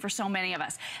frustrating for so many of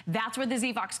us. That's where the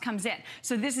ZVox comes in.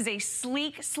 So this is a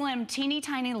sleek, slim, teeny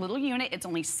tiny little unit. It's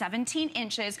only 17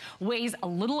 inches, weighs a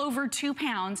little over 2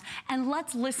 pounds. And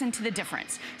let's listen to the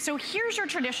difference. So here's your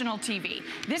traditional TV.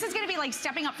 This is gonna be like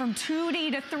stepping up from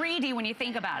 2D to 3D when you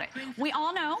think about it. We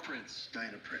all know.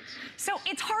 So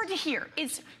it's hard to hear.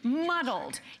 It's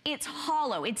muddled. It's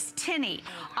hollow. It's tinny.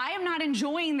 I am not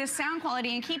enjoying this sound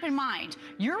quality, and keep in mind,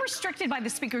 you're restricted by the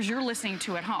speakers you're listening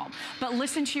to at home. But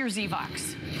listen to your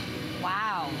ZVox.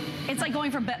 Wow. It's like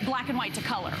going from black and white to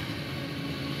color.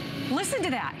 Listen to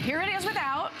that. Here it is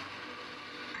without.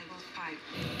 I will fight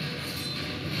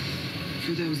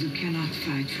for those who cannot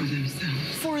fight for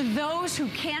themselves. For those who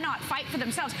cannot fight for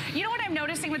themselves. You know what I'm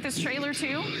noticing with this trailer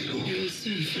too? You'll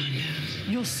soon find out.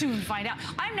 You'll soon find out.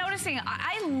 I'm noticing,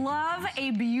 I love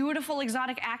a beautiful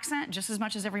exotic accent just as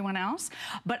much as everyone else,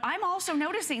 but I'm also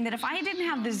noticing that if I didn't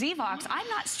have the Z-Vox, I'm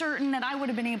not certain that I would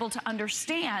have been able to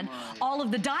understand all of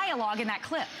the dialogue in that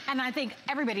clip. And I think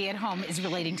everybody at home is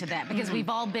relating to that because we've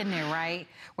all been there, right?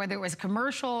 Whether it was a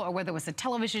commercial or whether it was a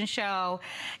television show,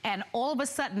 and all of a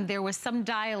sudden there was some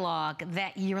dialogue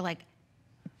that you're like,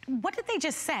 what did they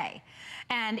just say?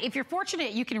 And if you're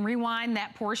fortunate, you can rewind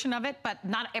that portion of it, but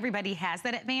not everybody has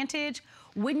that advantage.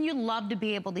 Wouldn't you love to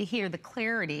be able to hear the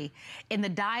clarity in the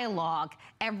dialogue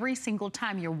every single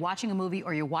time you're watching a movie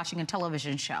or you're watching a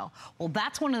television show? Well,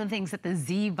 that's one of the things that the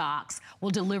Z-Vox will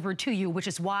deliver to you, which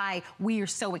is why we are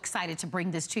so excited to bring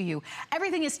this to you.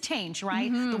 Everything has changed,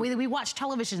 right? The way that we watch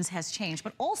televisions has changed,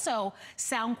 but also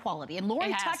sound quality. And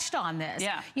Lori touched on this.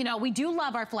 Yeah. You know, we do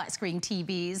love our flat screen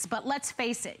TVs, but let's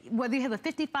face it, whether you have a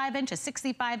 55-inch, a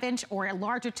 65-inch, or a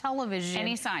larger television.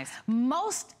 Any size.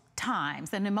 Most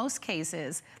times, and in most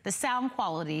cases, the sound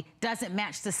quality doesn't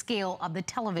match the scale of the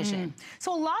television.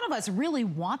 So a lot of us really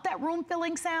want that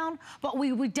room-filling sound, but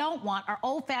we don't want our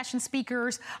old-fashioned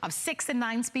speakers of 6 and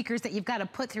 9 speakers that you've got to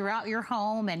put throughout your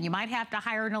home, and you might have to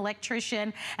hire an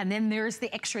electrician, and then there's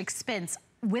the extra expense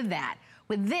with that.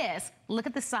 With this, look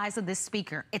at the size of this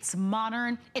speaker. It's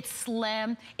modern, it's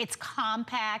slim, it's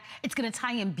compact, it's gonna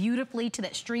tie in beautifully to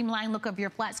that streamlined look of your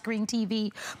flat screen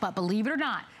TV. But believe it or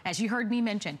not, as you heard me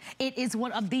mention, it is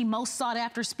one of the most sought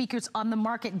after speakers on the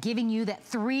market, giving you that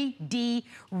 3D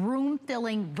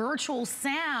room-filling virtual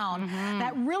sound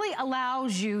that really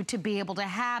allows you to be able to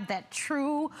have that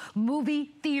true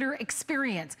movie theater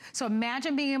experience. So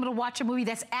imagine being able to watch a movie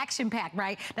that's action-packed,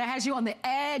 right? That has you on the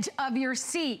edge of your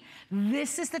seat.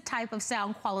 This is the type of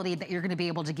sound quality that you're gonna be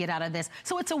able to get out of this.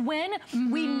 So it's a win.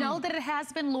 We know that it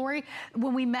has been. Lori,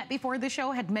 when we met before the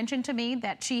show, had mentioned to me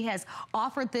that she has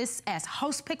offered this as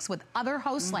host picks with other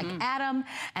hosts like Adam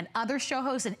and other show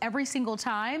hosts, and every single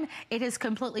time it is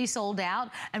completely sold out.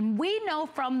 And we know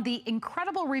from the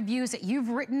incredible reviews that you've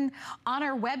written on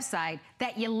our website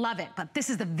that you love it. But this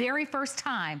is the very first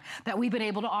time that we've been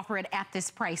able to offer it at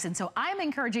this price. And so I'm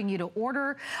encouraging you to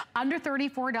order under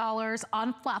 $34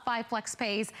 on Flat 5 Flex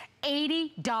Pays,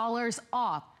 $80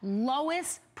 off.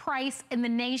 Lowest price in the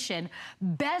nation,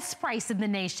 best price in the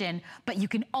nation, but you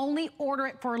can only order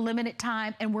it for a limited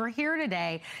time. And we're here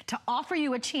today to offer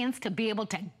you a chance to be able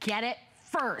to get it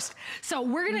first. So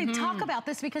we're going to talk about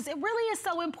this because it really is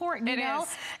so important, you know?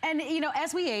 And, you know,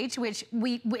 as we age, which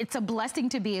it's a blessing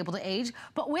to be able to age,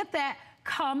 but with that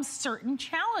comes certain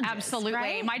challenges. Absolutely.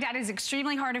 Right? My dad is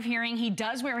extremely hard of hearing. He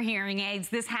does wear hearing aids.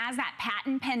 This has that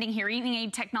patent pending hearing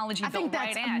aid technology built right in. I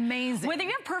think that's amazing. Whether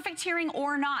you have perfect hearing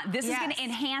or not, this is going to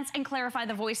enhance and clarify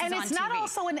the voices on TV. And it's not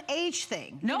also an age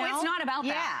thing. No, it's not about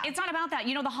that. It's not about that.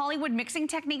 You know, the Hollywood mixing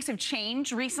techniques have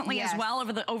changed recently as well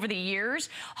over the years.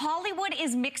 Hollywood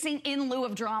is mixing in lieu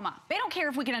of drama. They don't care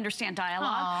if we can understand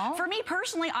dialogue. For me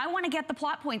personally, I want to get the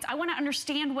plot points. I want to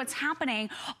understand what's happening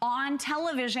on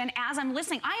television as I'm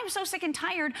listening. I am so sick and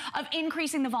tired of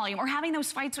increasing the volume or having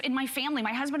those fights in my family.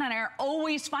 My husband and I are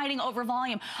always fighting over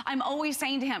volume. I'm always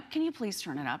saying to him, can you please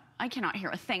turn it up? I cannot hear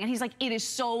a thing. And he's like, it is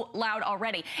so loud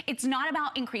already. It's not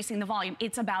about increasing the volume.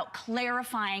 It's about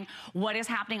clarifying what is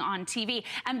happening on TV.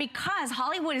 And because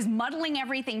Hollywood is muddling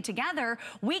everything together,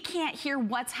 we can't hear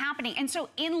what's happening. And so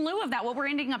in lieu of that, what we're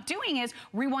ending up doing is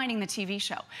rewinding the TV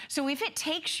show. So if it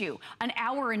takes you an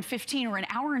hour and 15 or an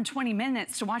hour and 20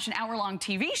 minutes to watch an hour-long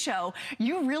TV show,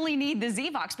 you really need the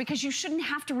Z-Vox because you shouldn't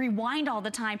have to rewind all the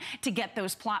time to get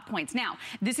those plot points. Now,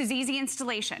 this is easy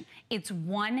installation. It's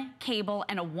one cable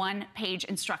and a one-page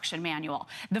instruction manual.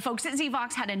 The folks at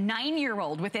Z-Vox had a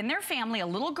 9-year-old within their family, a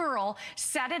little girl,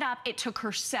 set it up. It took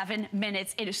her 7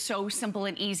 minutes. It is so simple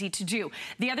and easy to do.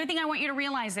 The other thing I want you to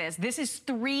realize is this is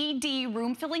 3D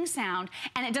room-filling sound,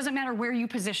 and it doesn't matter where you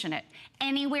position it.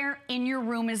 Anywhere in your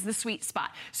room is the sweet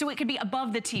spot. So it could be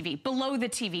above the TV, below the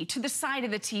TV, to the side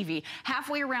of the TV,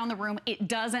 halfway around the room. It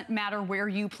doesn't matter where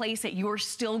you place it. You're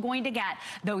still going to get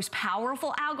those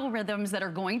powerful algorithms that are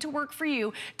going to work for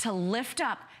you to lift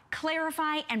up,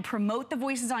 clarify, and promote the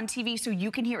voices on TV so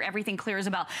you can hear everything clear as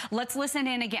a bell. Let's listen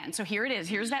in again. So here it is.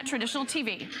 Here's that traditional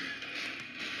TV.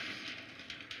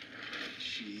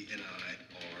 She and I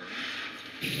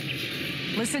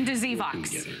are... Listen to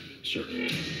Z-Vox. Sure.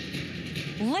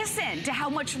 Listen to how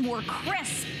much more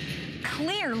crisp,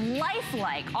 clear,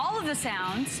 lifelike all of the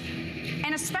sounds,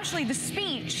 and especially the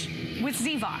speech with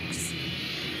Z-Vox.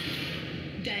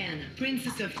 Diana,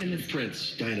 Princess of the Mist.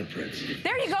 Prince, Diana Prince.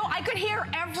 There you go. I could hear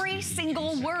every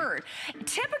single word.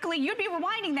 Typically, you'd be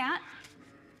rewinding that.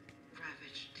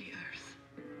 Ravaged the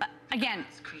earth. Again.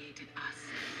 Has created us.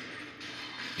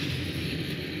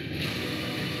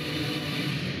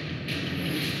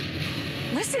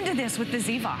 Listen to this with the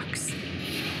Zvox.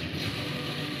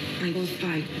 I will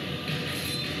fight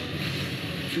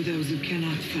for those who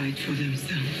cannot fight for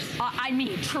themselves. I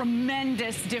mean,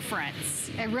 tremendous difference.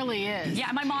 It really is. Yeah,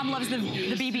 my mom loves the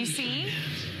BBC.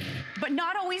 But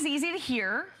not always easy to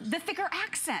hear. The thicker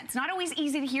accents, not always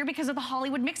easy to hear because of the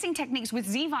Hollywood mixing techniques. With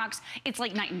Zvox, it's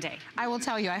like night and day. I will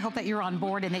tell you, I hope that you're on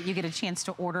board and that you get a chance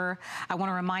to order. I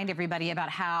want to remind everybody about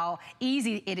how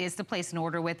easy it is to place an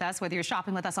order with us, whether you're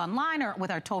shopping with us online or with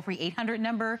our toll-free 800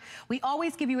 number. We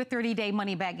always give you a 30-day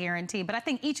money-back guarantee, but I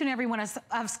think each and every one of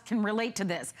us can relate to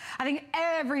this. I think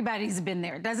everybody's been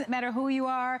there. Doesn't matter who you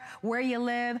are, where you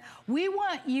live. We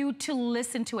want you to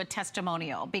listen to a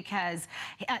testimonial because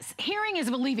hearing is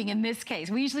believing in this case.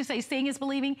 We usually say seeing is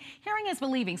believing, hearing is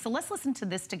believing. So let's listen to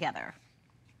this together.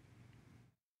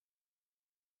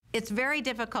 It's very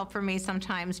difficult for me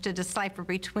sometimes to decipher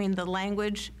between the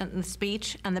language and the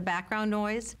speech and the background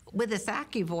noise. With this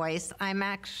AccuVoice, I'm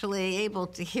actually able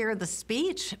to hear the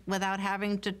speech without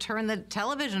having to turn the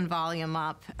television volume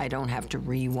up. I don't have to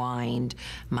rewind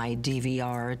my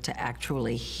DVR to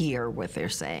actually hear what they're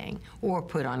saying or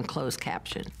put on closed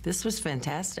caption. This was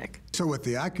fantastic. So with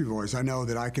the AccuVoice, I know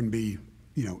that I can be,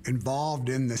 involved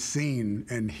in the scene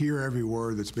and hear every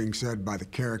word that's being said by the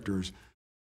characters.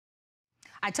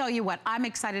 I tell you what, I'm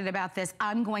excited about this.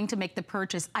 I'm going to make the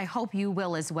purchase. I hope you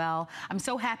will as well. I'm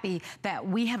so happy that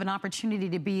we have an opportunity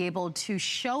to be able to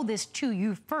show this to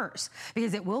you first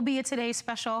because it will be a Today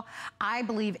Special. I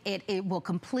believe it will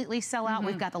completely sell out.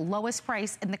 We've got the lowest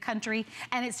price in the country,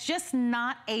 and it's just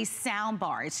not a sound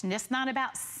bar. It's just not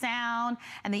about sound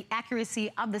and the accuracy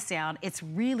of the sound. It's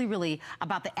really, really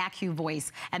about the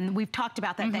AccuVoice, and we've talked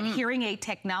about that, that hearing aid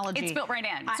technology. It's built right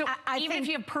in. So even if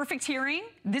you have perfect hearing,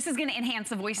 this is going to enhance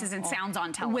the voices and sounds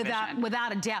on television.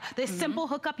 Without a doubt. This simple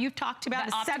hookup you've talked about,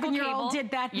 the 7-year-old did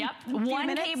that in one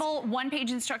minutes. cable,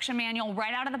 one-page instruction manual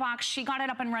right out of the box. She got it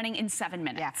up and running in 7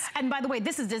 minutes. Yeah. And by the way,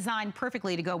 this is designed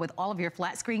perfectly to go with all of your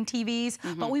flat screen TVs,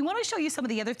 but we want to show you some of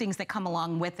the other things that come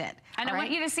along with it. And I want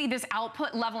you to see this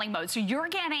output leveling mode. So you're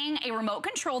getting a remote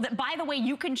control that, by the way,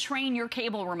 you can train your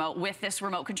cable remote with this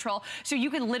remote control. So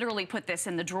you can literally put this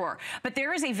in the drawer. But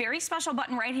there is a very special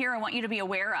button right here I want you to be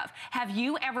aware of. Have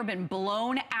you ever been blown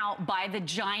out by the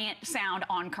giant sound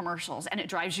on commercials and it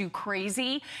drives you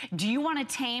crazy? Do you want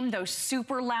to tame those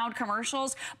super loud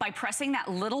commercials by pressing that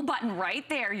little button right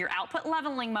there, your output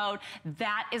leveling mode?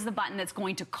 That is the button that's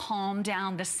going to calm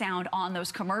down the sound on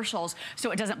those commercials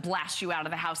so it doesn't blast you out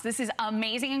of the house. This is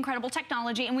amazing, incredible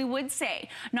technology, and we would say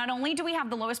not only do we have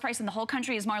the lowest price in the whole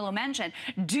country, as Marlo mentioned,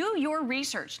 do your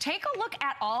research. Take a look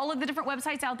at all of the different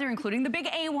websites out there, including the big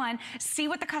A one, see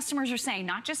what the customers are saying,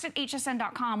 not just at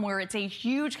hsn.com where it's a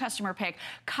huge customer pick.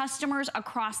 Customers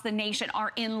across the nation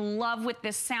are in love with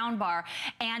this sound bar,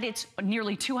 and it's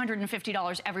nearly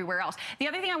 $250 everywhere else. The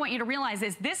other thing I want you to realize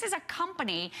is this is a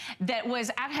company that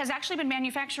has actually been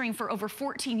manufacturing for over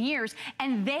 14 years,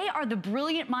 and they are the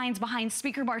brilliant minds behind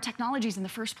speaker bar technologies in the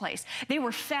first place. They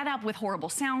were fed up with horrible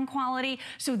sound quality,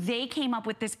 so they came up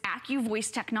with this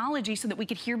AccuVoice technology so that we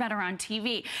could hear better on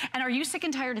TV. And are you sick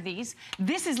and tired of these?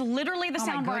 This is literally the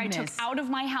sound bar I took out of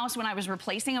my house when I was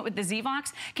replacing it with the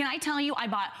Zvox. Can I tell you, I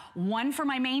bought one for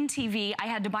my main TV. I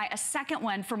had to buy a second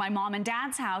one for my mom and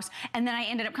dad's house, and then I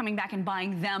ended up coming back and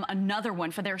buying them another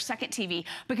one for their second TV,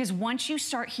 because once you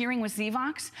start hearing with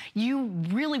Zvox, you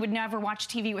really would never watch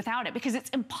TV without it, because it's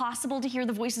impossible to hear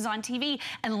the voices on TV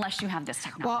unless you have this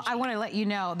technology. Well, I want to let you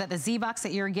know that the Zvox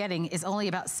that you're getting is only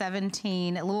about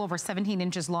a little over 17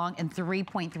 inches long and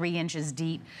 3.3 inches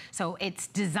deep. So it's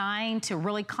designed to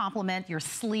really complement your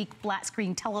sleek flat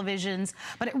screen televisions,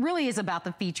 but it really is about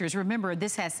the features. Remember,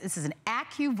 this is an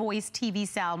AccuVoice TV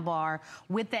soundbar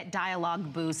with that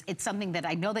dialogue boost. It's something that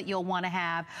I know that you'll want to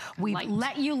have. We've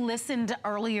let you listen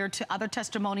earlier to other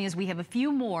testimonials. We have a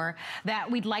few more that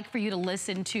we'd like for you to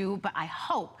listen to, but I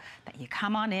hope that you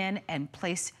come on in and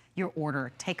place your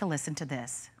order. Take a listen to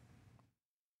this.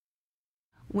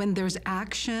 When there's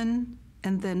action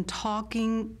and then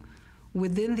talking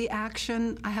within the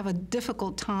action, I have a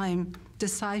difficult time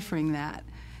deciphering that.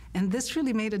 And this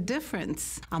really made a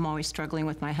difference. I'm always struggling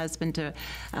with my husband to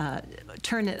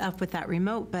turn it up with that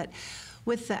remote, but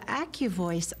with the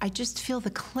AccuVoice, I just feel the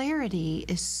clarity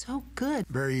is so good.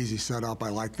 Very easy setup, I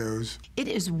like those. It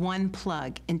is one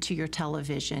plug into your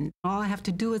television. All I have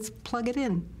to do is plug it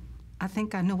in. I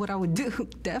think I know what I would do,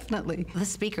 definitely. The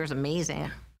speaker's amazing.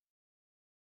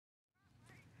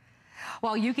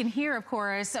 Well, you can hear, of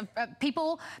course,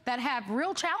 people that have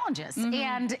real challenges.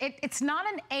 And it's not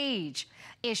an age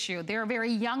issue. They're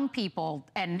very young people,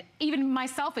 and even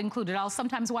myself included. I'll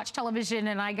sometimes watch television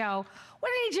and I go, what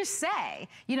did he just say?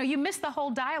 You know, you miss the whole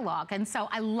dialogue. And so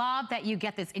I love that you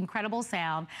get this incredible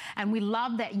sound, and we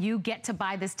love that you get to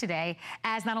buy this today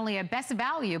as not only a best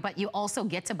value, but you also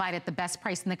get to buy it at the best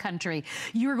price in the country.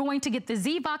 You're going to get the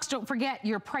Z-Box. Don't forget,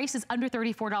 your price is under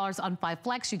 $34 on 5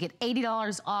 Flex. You get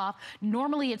 $80 off.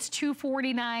 Normally it's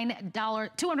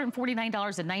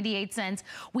 $249.98.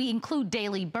 We include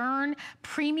Daily Burn,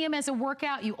 Premium as a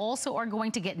workout. You also are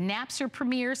going to get Napster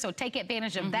Premier, so take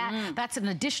advantage of that. That's an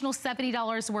additional $70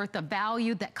 worth of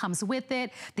value that comes with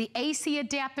it. The AC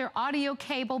adapter, audio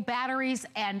cable, batteries,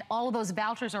 and all of those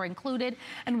vouchers are included.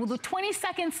 And with 20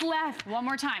 seconds left. One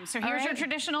more time. So here's your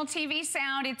traditional TV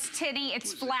sound. It's tinny,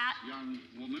 it's flat. Young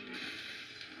woman.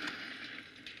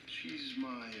 She's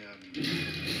my,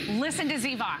 Listen to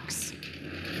Z-Vox.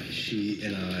 She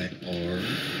and I are...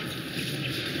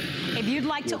 If you'd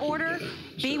like to order,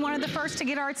 be one of the first to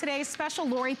get our today's special.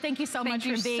 Lori, thank you so much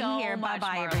for being here.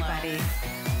 Bye-bye, everybody.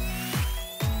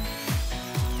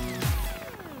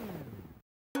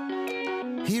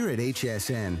 Here at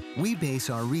HSN, we base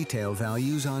our retail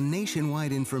values on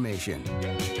nationwide information.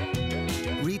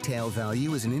 Retail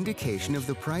value is an indication of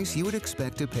the price you would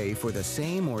expect to pay for the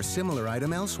same or similar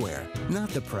item elsewhere, not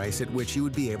the price at which you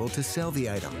would be able to sell the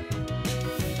item.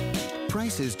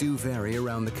 Prices do vary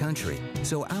around the country,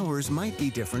 so ours might be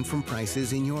different from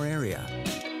prices in your area.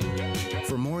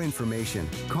 For more information,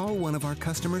 call one of our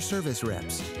customer service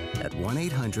reps at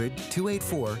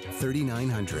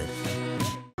 1-800-284-3900.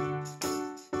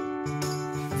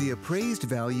 The appraised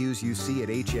values you see at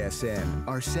HSN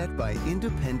are set by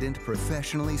independent,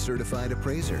 professionally certified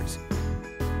appraisers.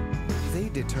 They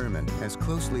determine, as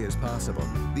closely as possible,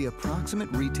 the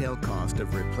approximate retail cost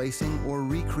of replacing or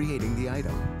recreating the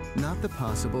item, not the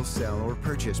possible sell or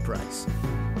purchase price.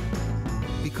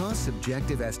 Because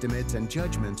subjective estimates and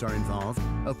judgments are involved,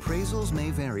 appraisals may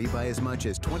vary by as much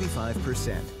as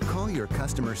 25%. Call your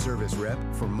customer service rep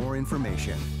for more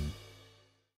information.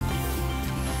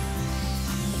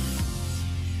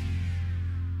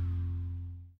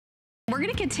 We're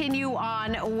going to continue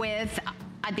on with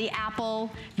the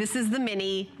Apple. This is the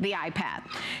mini, the iPad.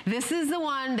 This is the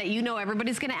one that you know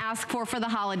everybody's going to ask for the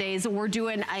holidays. We're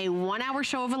doing a 1-hour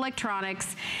show of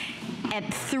electronics at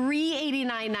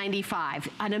 $389.95,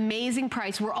 an amazing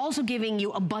price. We're also giving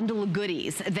you a bundle of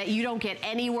goodies that you don't get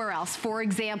anywhere else. For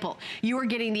example, you are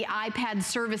getting the iPad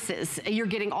services. You're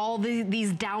getting all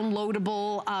these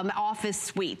downloadable Office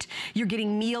suite. You're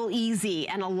getting Meal Easy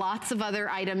and lots of other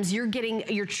items. You're getting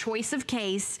your choice of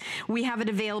case. We have it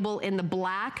available in the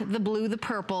black, the blue, the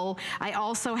purple. I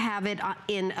also have it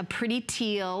in a pretty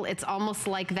teal. It's almost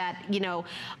like that, you know,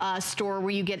 store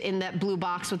where you get in that blue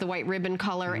box with the white ribbon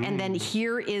color. And then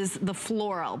here is the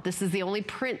floral. This is the only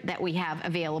print that we have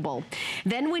available.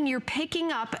 Then when you're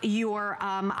picking up your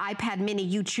iPad mini,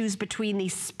 you choose between the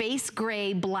space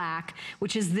gray black,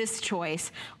 which is this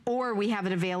choice, or we have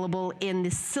it available in the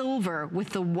silver with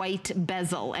the white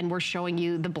bezel. And we're showing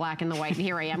you the black and the white. And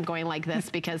here I am going like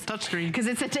this because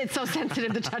it's so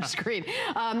sensitive to touch screen.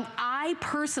 I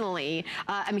personally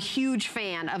am a huge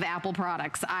fan of Apple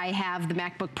products. I have the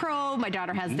MacBook Pro. My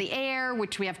daughter has the Air,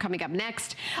 which we have coming up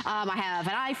next. I have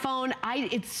an iPhone.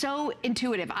 It's so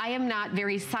intuitive. I am not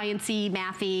very sciencey,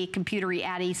 mathy, computery,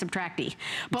 addy, subtracty.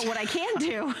 But what I can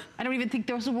do, I don't even think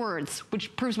those are words,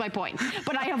 which proves my point.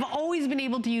 But I have always been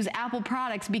able to use Apple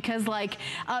products because, like,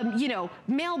 you know,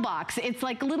 mailbox. It's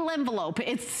like a little envelope.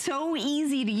 It's so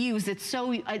easy to use. It's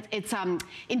so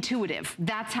intuitive.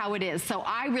 That's how it is. So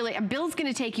Bill's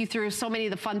going to take you through so many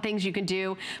of the fun things you can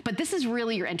do. But this is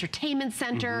really your entertainment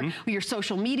center, your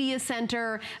social media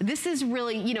center. This is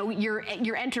really, you know,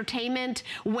 your entertainment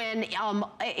when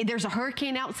there's a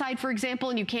hurricane outside, for example,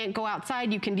 and you can't go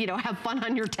outside. You can, you know, have fun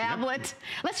on your tablet.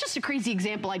 That's just a crazy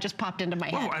example I just popped into my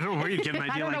head. Oh, I don't know where you get an idea like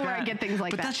that. I don't know where I get things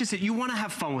like that. But that's just it. You want to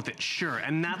have fun with it, sure.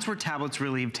 And that's where tablets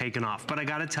really have taken off. But I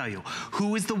got to tell you,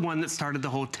 who is the one that started the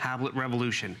whole tablet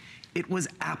revolution? It was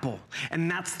Apple, and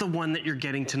that's the one that you're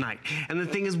getting tonight. And the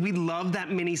thing is, we love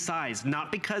that mini size,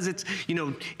 not because it's, you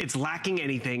know, it's lacking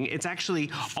anything. It's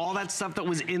actually all that stuff that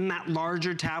was in that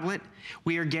larger tablet,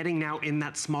 we are getting now in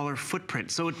that smaller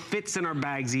footprint. So it fits in our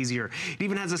bags easier. It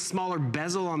even has a smaller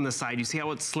bezel on the side. You see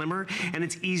how it's slimmer? And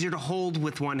it's easier to hold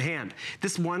with one hand.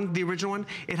 This one, the original one,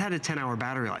 it had a 10-hour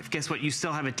battery life. Guess what? You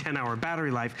still have a 10-hour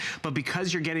battery life, but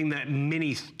because you're getting that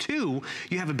Mini 2,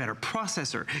 you have a better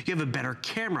processor. You have a better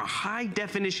camera, high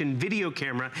definition video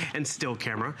camera and still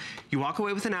camera. You walk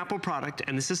away with an Apple product,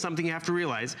 and this is something you have to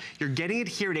realize. You're getting it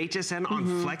here at HSN on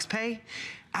FlexPay.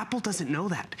 Apple doesn't know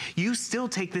that. You still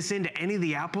take this into any of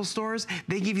the Apple stores,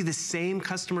 they give you the same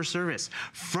customer service.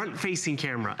 Front-facing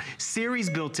camera, Siri's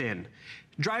built in.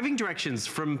 Driving directions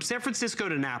from San Francisco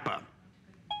to Napa.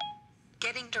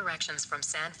 Getting directions from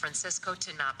San Francisco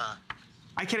to Napa.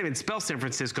 I can't even spell San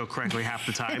Francisco correctly half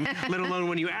the time, let alone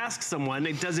when you ask someone,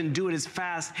 it doesn't do it as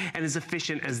fast and as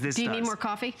efficient as this does. Do you need more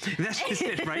coffee? That's just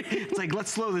it, right? It's like, let's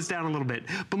slow this down a little bit.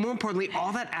 But more importantly,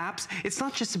 all that apps, it's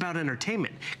not just about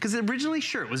entertainment. Because originally,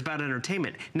 sure, it was about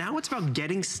entertainment. Now it's about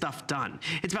getting stuff done.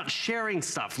 It's about sharing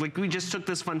stuff. Like we just took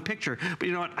this fun picture, but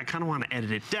you know what? I kind of want to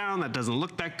edit it down. That doesn't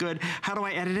look that good. How do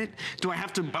I edit it? Do I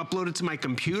have to upload it to my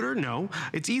computer? No,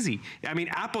 it's easy. I mean,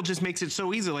 Apple just makes it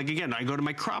so easy. Like again, I go to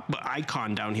my crop icon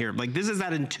down here. Like this is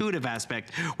that intuitive aspect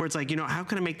where it's like, you know, how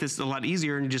can I make this a lot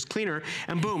easier and just cleaner?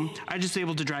 And boom, I just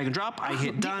able to drag and drop. I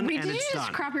hit done and it's done. Did you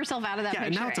just crop yourself out of that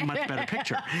picture? Yeah, now it's a much better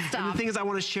picture. Stop. And the thing is, I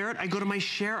want to share it. I go to my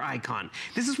share icon.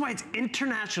 This is why it's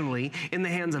internationally in the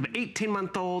hands of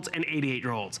 18-month-olds and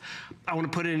 88-year-olds. I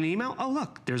want to put it in an email. Oh,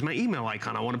 look, there's my email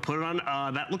icon. I want to put it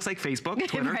on, that looks like Facebook,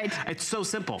 Twitter. Right. It's so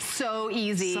simple. So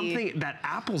easy. Something that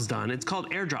Apple's done, it's called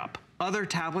AirDrop. Other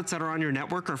tablets that are on your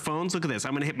network or phones, look at this.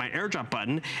 I'm gonna hit my AirDrop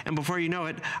button, and before you know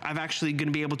it, I'm actually gonna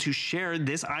be able to share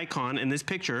this icon and this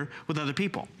picture with other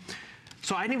people.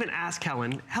 So I didn't even ask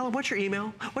Helen, what's your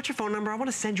email? What's your phone number? I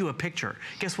wanna send you a picture.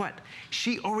 Guess what?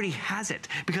 She already has it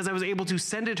because I was able to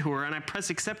send it to her and I press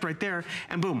accept right there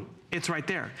and boom, it's right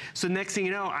there. So next thing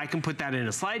you know, I can put that in a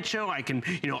slideshow. I can,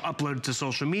 you know, upload it to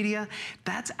social media.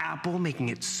 That's Apple making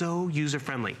it so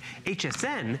user-friendly.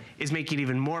 HSN is making it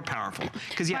even more powerful.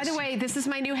 Because yes. By the way, this is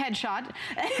my new headshot.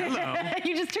 Hello.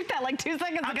 You just took that like 2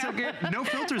 seconds ago. I took it. No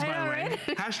filters, by the way.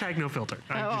 Hashtag no filter.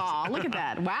 Oh, look at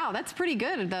that. Wow, that's pretty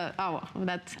good.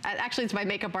 That's actually, it's my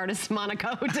makeup artist,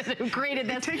 Monica, who created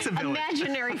this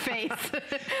imaginary face.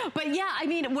 But yeah, I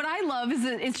mean, what I love is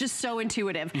that it's just so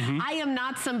intuitive. I am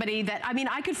not somebody that, I mean,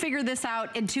 I could figure this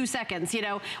out in 2 seconds, you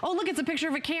know. Oh, look, it's a picture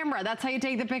of a camera. That's how you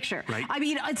take the picture. Right. I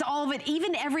mean, it's all of it,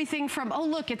 even everything from, oh,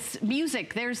 look, it's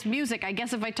music. There's music. I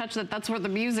guess if I touch that, that's where the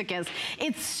music is.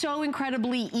 It's so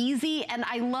incredibly easy, and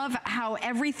I love how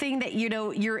everything that, you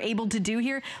know, you're able to do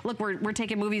here, look, we're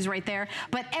taking movies right there,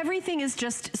 but everything is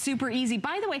just super easy.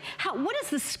 By the way, what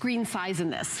is the screen size in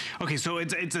this? Okay, so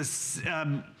it's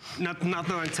a, not the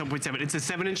 7.7, it's a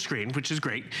 7-inch screen, which is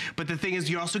great, but the thing is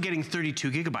you're also getting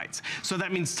 32 gigabytes. So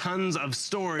that means tons of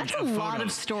storage. That's a lot of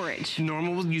storage.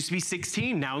 Normal used to be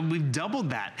 16. Now we've doubled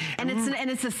that. And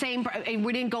it's the same.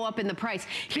 We didn't go up in the price.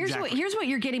 Here's what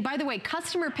you're getting. By the way,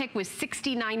 customer pick was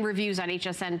 69 reviews on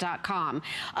hsn.com.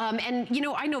 And you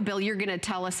know, I know, Bill, you're going to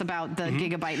tell us about the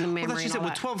gigabyte and the memory. Well, that's just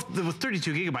it. With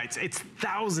 32 gigabytes, it's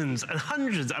thousands and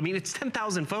hundreds. I mean, it's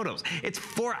 10,000 photos. It's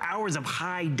 4 hours of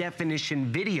high definition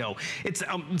video. It's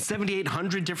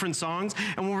 7,800 different songs.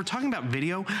 And when we're talking about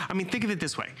video, I mean, think of it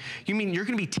this way. You mean you're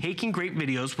going to be taking great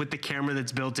videos with the camera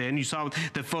that's built in. You saw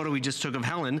the photo we just took of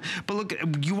Helen, but look,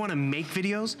 you want to make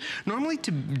videos? Normally to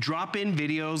drop in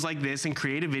videos like this and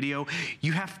create a video,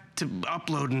 you have to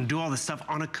upload and do all this stuff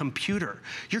on a computer.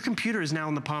 Your computer is now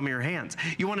in the palm of your hands.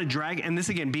 You want to drag, and this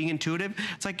again, being intuitive,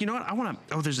 it's like, you know what, I want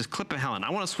to, oh, there's this clip of Helen. I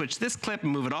want to switch this clip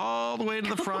and move it all the way to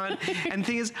the front. And the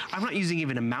thing is, I'm not using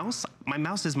even a mouse. My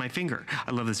mouse is my finger.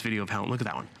 I love this video of Helen. Look at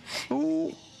that one.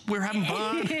 Oh. We're having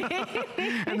fun.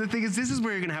 And the thing is, this is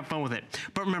where you're gonna have fun with it.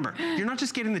 But remember, you're not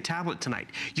just getting the tablet tonight.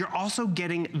 You're also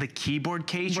getting the keyboard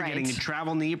case. You're getting a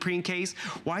travel neoprene case.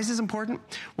 Why is this important?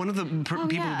 One of the people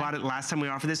who bought it last time we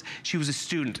offered this, she was a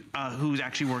student who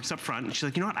actually works up front. And she's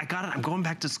like, you know what, I got it. I'm going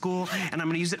back to school and I'm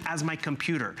gonna use it as my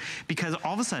computer. Because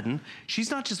all of a sudden,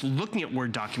 she's not just looking at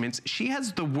Word documents. She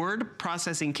has the word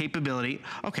processing capability.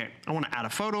 Okay, I wanna add a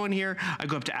photo in here. I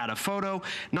go up to add a photo.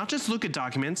 Not just look at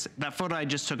documents. That photo I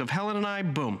just took of Helen and I,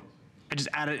 boom. I just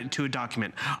added it to a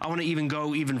document. I want to even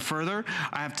go even further.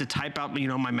 I have to type out, you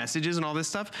know, my messages and all this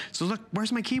stuff. So look,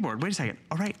 where's my keyboard? Wait a second.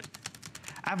 All right.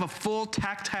 I have a full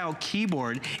tactile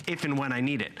keyboard if and when I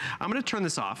need it. I'm gonna turn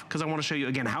this off because I want to show you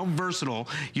again how versatile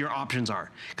your options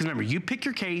are. Because remember, you pick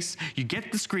your case, you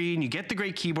get the screen, you get the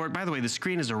great keyboard. By the way, the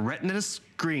screen is a Retina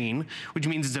screen, which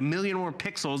means it's 1 million more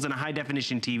pixels than a high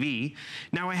definition TV.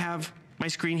 Now I have my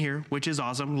screen here, which is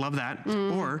awesome, love that.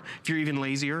 Or if you're even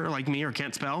lazier like me or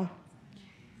can't spell,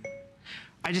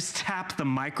 I just tap the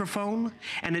microphone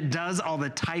and it does all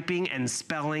the typing and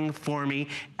spelling for me.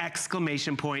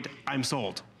 Exclamation point, I'm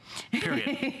sold,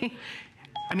 period.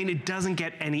 I mean, it doesn't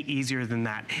get any easier than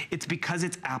that. It's because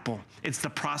it's Apple. It's the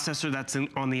processor that's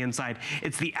on the inside.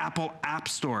 It's the Apple App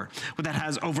Store that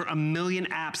has over 1 million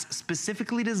apps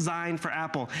specifically designed for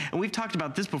Apple. And we've talked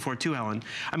about this before too, Helen.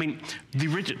 I mean,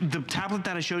 the tablet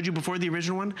that I showed you before, the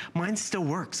original one, mine still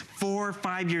works 4 or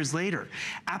 5 years later.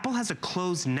 Apple has a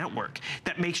closed network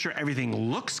that makes sure everything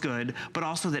looks good, but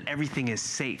also that everything is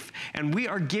safe. And we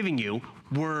are giving you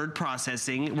word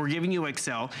processing. We're giving you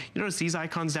Excel. You notice these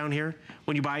icons down here?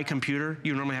 When you buy a computer,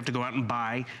 you normally have to go out and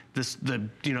buy the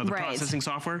processing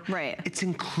software. Right. It's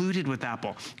included with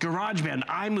Apple. GarageBand,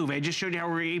 iMovie, I just showed you how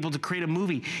we're able to create a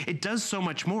movie. It does so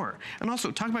much more. And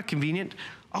also, talk about convenient,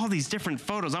 all these different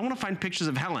photos. I want to find pictures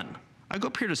of Helen. I go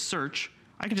up here to search.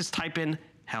 I can just type in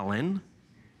Helen,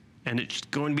 and it's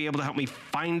going to be able to help me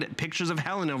find pictures of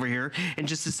Helen over here in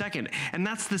just a second. And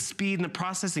that's the speed and the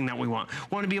processing that we want.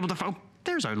 We want to be able to find, oh,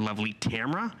 there's our lovely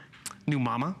Tamara, new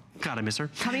mama. God, I miss her.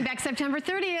 Coming back September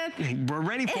 30th. We're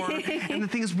ready for her. And the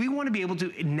thing is, we want to be able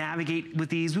to navigate with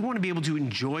these. We want to be able to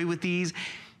enjoy with these.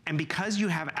 And because you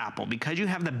have Apple, because you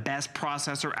have the best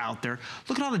processor out there,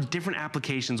 look at all the different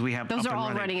applications we have. Those are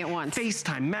all running at once.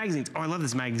 FaceTime, magazines. Oh, I love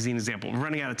this magazine example. We're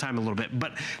running out of time a little bit.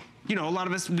 But, you know, a lot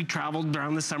of us, we traveled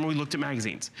around this summer, we looked at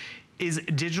magazines. Is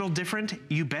digital different?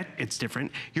 You bet it's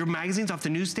different. Your magazines off the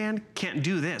newsstand can't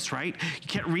do this, right? You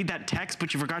can't read that text,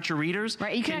 but you forgot your readers.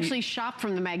 Right, you can actually shop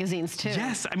from the magazines too.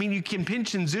 Yes, I mean, you can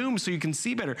pinch and zoom so you can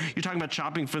see better. You're talking about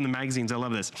shopping from the magazines, I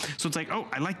love this. So it's like, oh,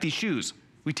 I like these shoes.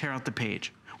 We tear out the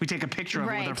page. We take a picture of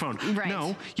it with our phone. Right.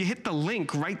 No, you hit the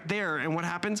link right there, and what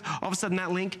happens? All of a sudden,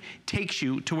 that link takes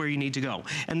you to where you need to go.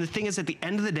 And the thing is, at the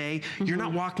end of the day, you're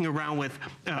not walking around with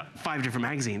 5 different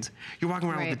magazines. You're walking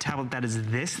around with a tablet that is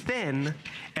this thin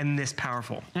and this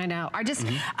powerful. I know.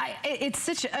 It's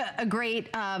such a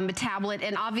great tablet,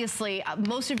 and obviously,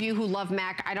 most of you who love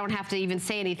Mac, I don't have to even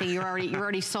say anything. You're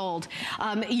already sold.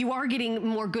 You are getting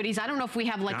more goodies. I don't know if we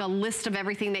have like a list of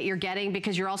everything that you're getting,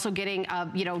 because you're also getting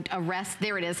a rest.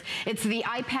 There it is. It's the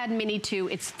iPad Mini 2.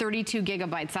 It's 32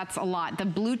 gigabytes. That's a lot. The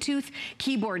Bluetooth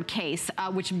keyboard case,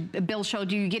 which Bill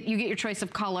showed you, you get your choice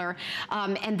of color.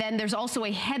 And then there's also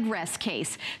a headrest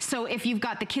case. So if you've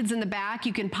got the kids in the back,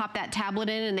 you can pop that tablet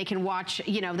in and they can watch,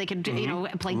 they can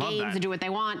play games and do what they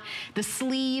want. The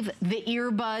sleeve, the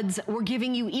earbuds. We're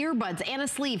giving you earbuds and a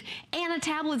sleeve and a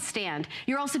tablet stand.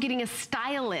 You're also getting a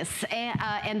stylus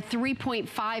and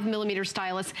 3.5 millimeter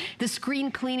stylus. The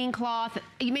screen cleaning cloth.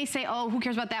 You may say, oh, who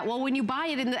cares about that? Well, when you buy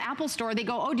it in the Apple store, they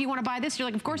go, oh, do you want to buy this? You're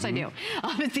like, of course I do.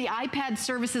 It's the iPad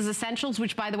Services Essentials,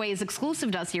 which, by the way, is exclusive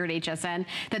to us here at HSN,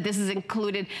 that this is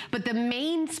included. But the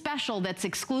main special that's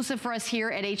exclusive for us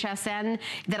here at HSN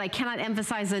that I cannot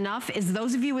emphasize enough is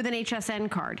those of you with an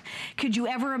HSN card. Could you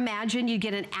ever imagine you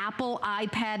get an Apple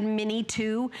iPad Mini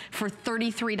 2 for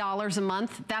 $33 a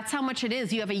month? That's how much it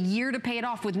is. You have a year to pay it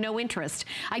off with no interest.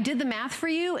 I did the math for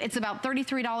you. It's about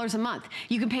 $33 a month.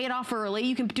 You can pay it off early.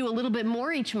 You can do a little bit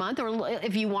more each month, or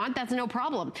if you want, that's no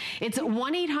problem. It's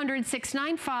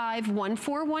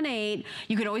 1-800-695-1418.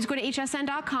 You can always go to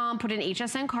hsn.com, put an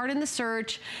HSN card in the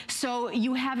search, so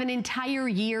you have an entire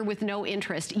year with no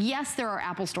interest. Yes, there are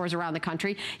Apple stores around the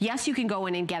country. Yes, you can go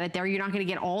in and get it there. You're not going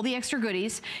to get all the extra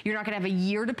goodies. You're not going to have a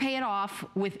year to pay it off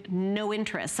with no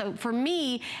interest. So for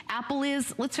me, Apple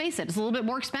is, let's face it, it's a little bit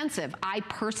more expensive. I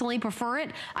personally prefer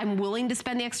it. I'm willing to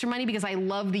spend the extra money because I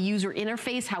love the user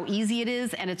interface, how easy it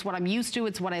is, and it's what I'm used to.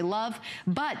 It's what I love.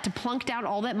 But to plunk down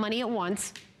all that money at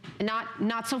once,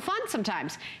 not so fun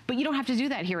sometimes. But you don't have to do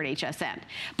that here at HSN.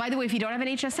 By the way, if you don't have an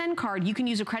HSN card, you can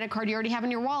use a credit card you already have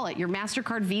in your wallet. Your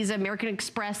MasterCard, Visa, American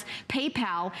Express,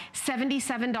 PayPal,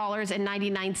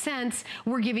 $77.99.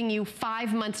 We're giving you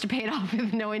 5 months to pay it off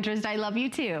with no interest. I love you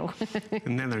too.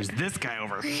 And then there's this guy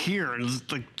over here. And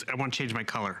it's like, I want to change my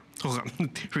color. Hold on.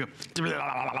 Here we go.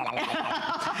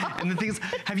 And the thing is,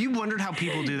 have you wondered how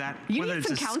people do that? You need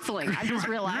some counseling, I just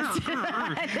realized.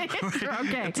 Okay.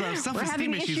 We're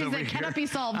having issues that cannot be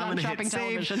solved on shopping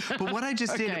television. But what I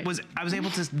just did was, I was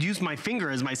able to use my finger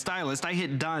as my stylist. I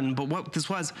hit done, but what this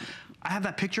was, I have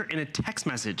that picture in a text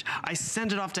message. I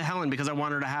sent it off to Helen because I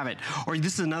want her to have it. Or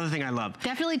this is another thing I love.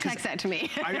 Definitely text that to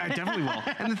me. I definitely will.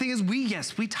 And the thing is, we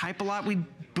type a lot.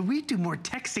 But we do more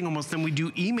texting almost than we do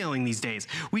emailing these days.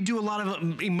 We do a lot of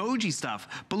emoji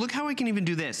stuff. But look how I can even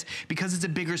do this. Because it's a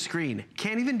bigger screen.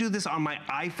 Can't even do this on my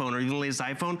iPhone or even the latest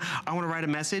iPhone. I want to write a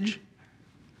message.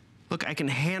 Look, I can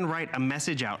handwrite a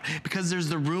message out because there's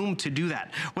the room to do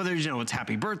that. Whether, you know, it's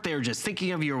happy birthday or just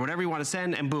thinking of you or whatever you want to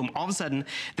send, and boom, all of a sudden,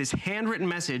 this handwritten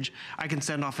message I can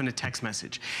send off in a text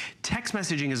message. Text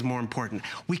messaging is more important.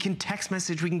 We can text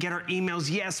message, we can get our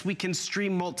emails. Yes, we can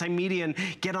stream multimedia and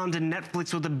get onto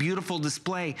Netflix with a beautiful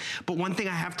display. But one thing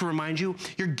I have to remind you,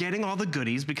 you're getting all the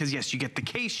goodies because yes, you get the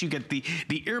case, you get the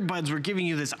earbuds. We're giving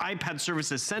you this iPad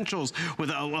Service Essentials with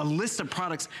a list of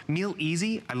products. Meal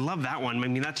Easy, I love that one. I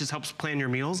mean, that just helps plan your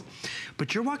meals,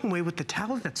 but you're walking away with the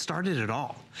tablet that started it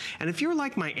all. And if you're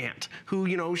like my aunt, who,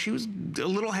 you know, she was a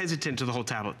little hesitant to the whole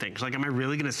tablet thing. She's like, am I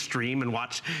really gonna stream and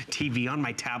watch TV on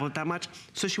my tablet that much?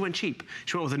 So she went cheap.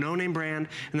 She went with a no-name brand,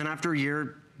 and then after a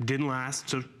year, didn't last,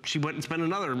 so she went and spent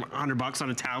another $100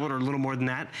 on a tablet or a little more than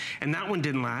that, and that one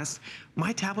didn't last.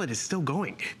 My tablet is still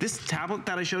going. This tablet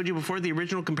that I showed you before, the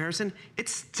original comparison, it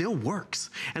still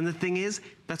works. And the thing is,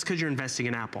 that's because you're investing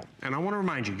in Apple. And I want to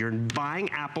remind you, you're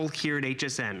buying Apple here at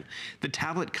HSN. The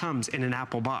tablet comes in an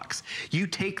Apple box. You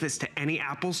take this to any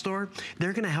Apple store,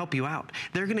 they're gonna help you out.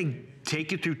 They're gonna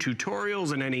take you through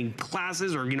tutorials and any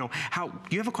classes, or, you know, how,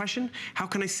 you have a question? How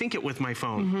can I sync it with my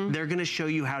phone? They're gonna show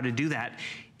you how to do that,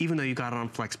 even though you got it on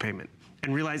flex payment.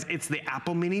 And realize it's the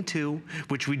Apple Mini 2,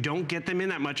 which we don't get them in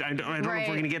that much. I don't know if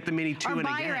we're gonna get the Mini 2 in again.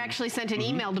 Our buyer actually sent an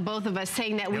email to both of us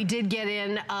saying that we did get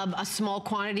in a small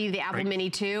quantity of the Apple Mini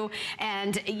 2.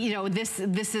 And, you know, this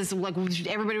is like,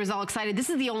 everybody was all excited. This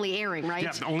is the only airing, right?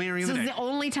 Yeah, the only airing of the day. This is the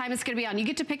only time it's gonna be on. You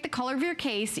get to pick the color of your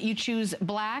case. You choose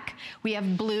black. We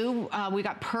have blue. We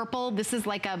got purple. This is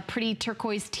like a pretty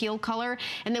turquoise teal color.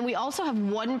 And then we also have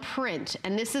one print,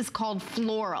 and this is called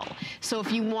floral. So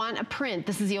if you want a print,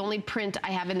 this is the only print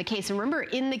I have in the case. And remember,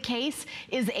 in the case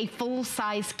is a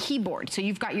full-size keyboard. So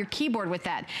you've got your keyboard with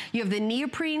that. You have the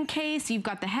neoprene case, you've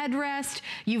got the headrest,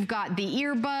 you've got the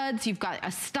earbuds, you've got a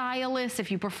stylus.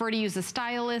 If you prefer to use a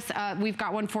stylus, we've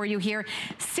got one for you here.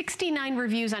 69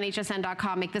 reviews on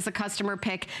hsn.com. Make this a customer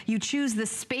pick. You choose the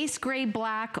space gray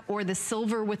black or the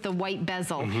silver with the white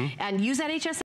bezel. And use that HSN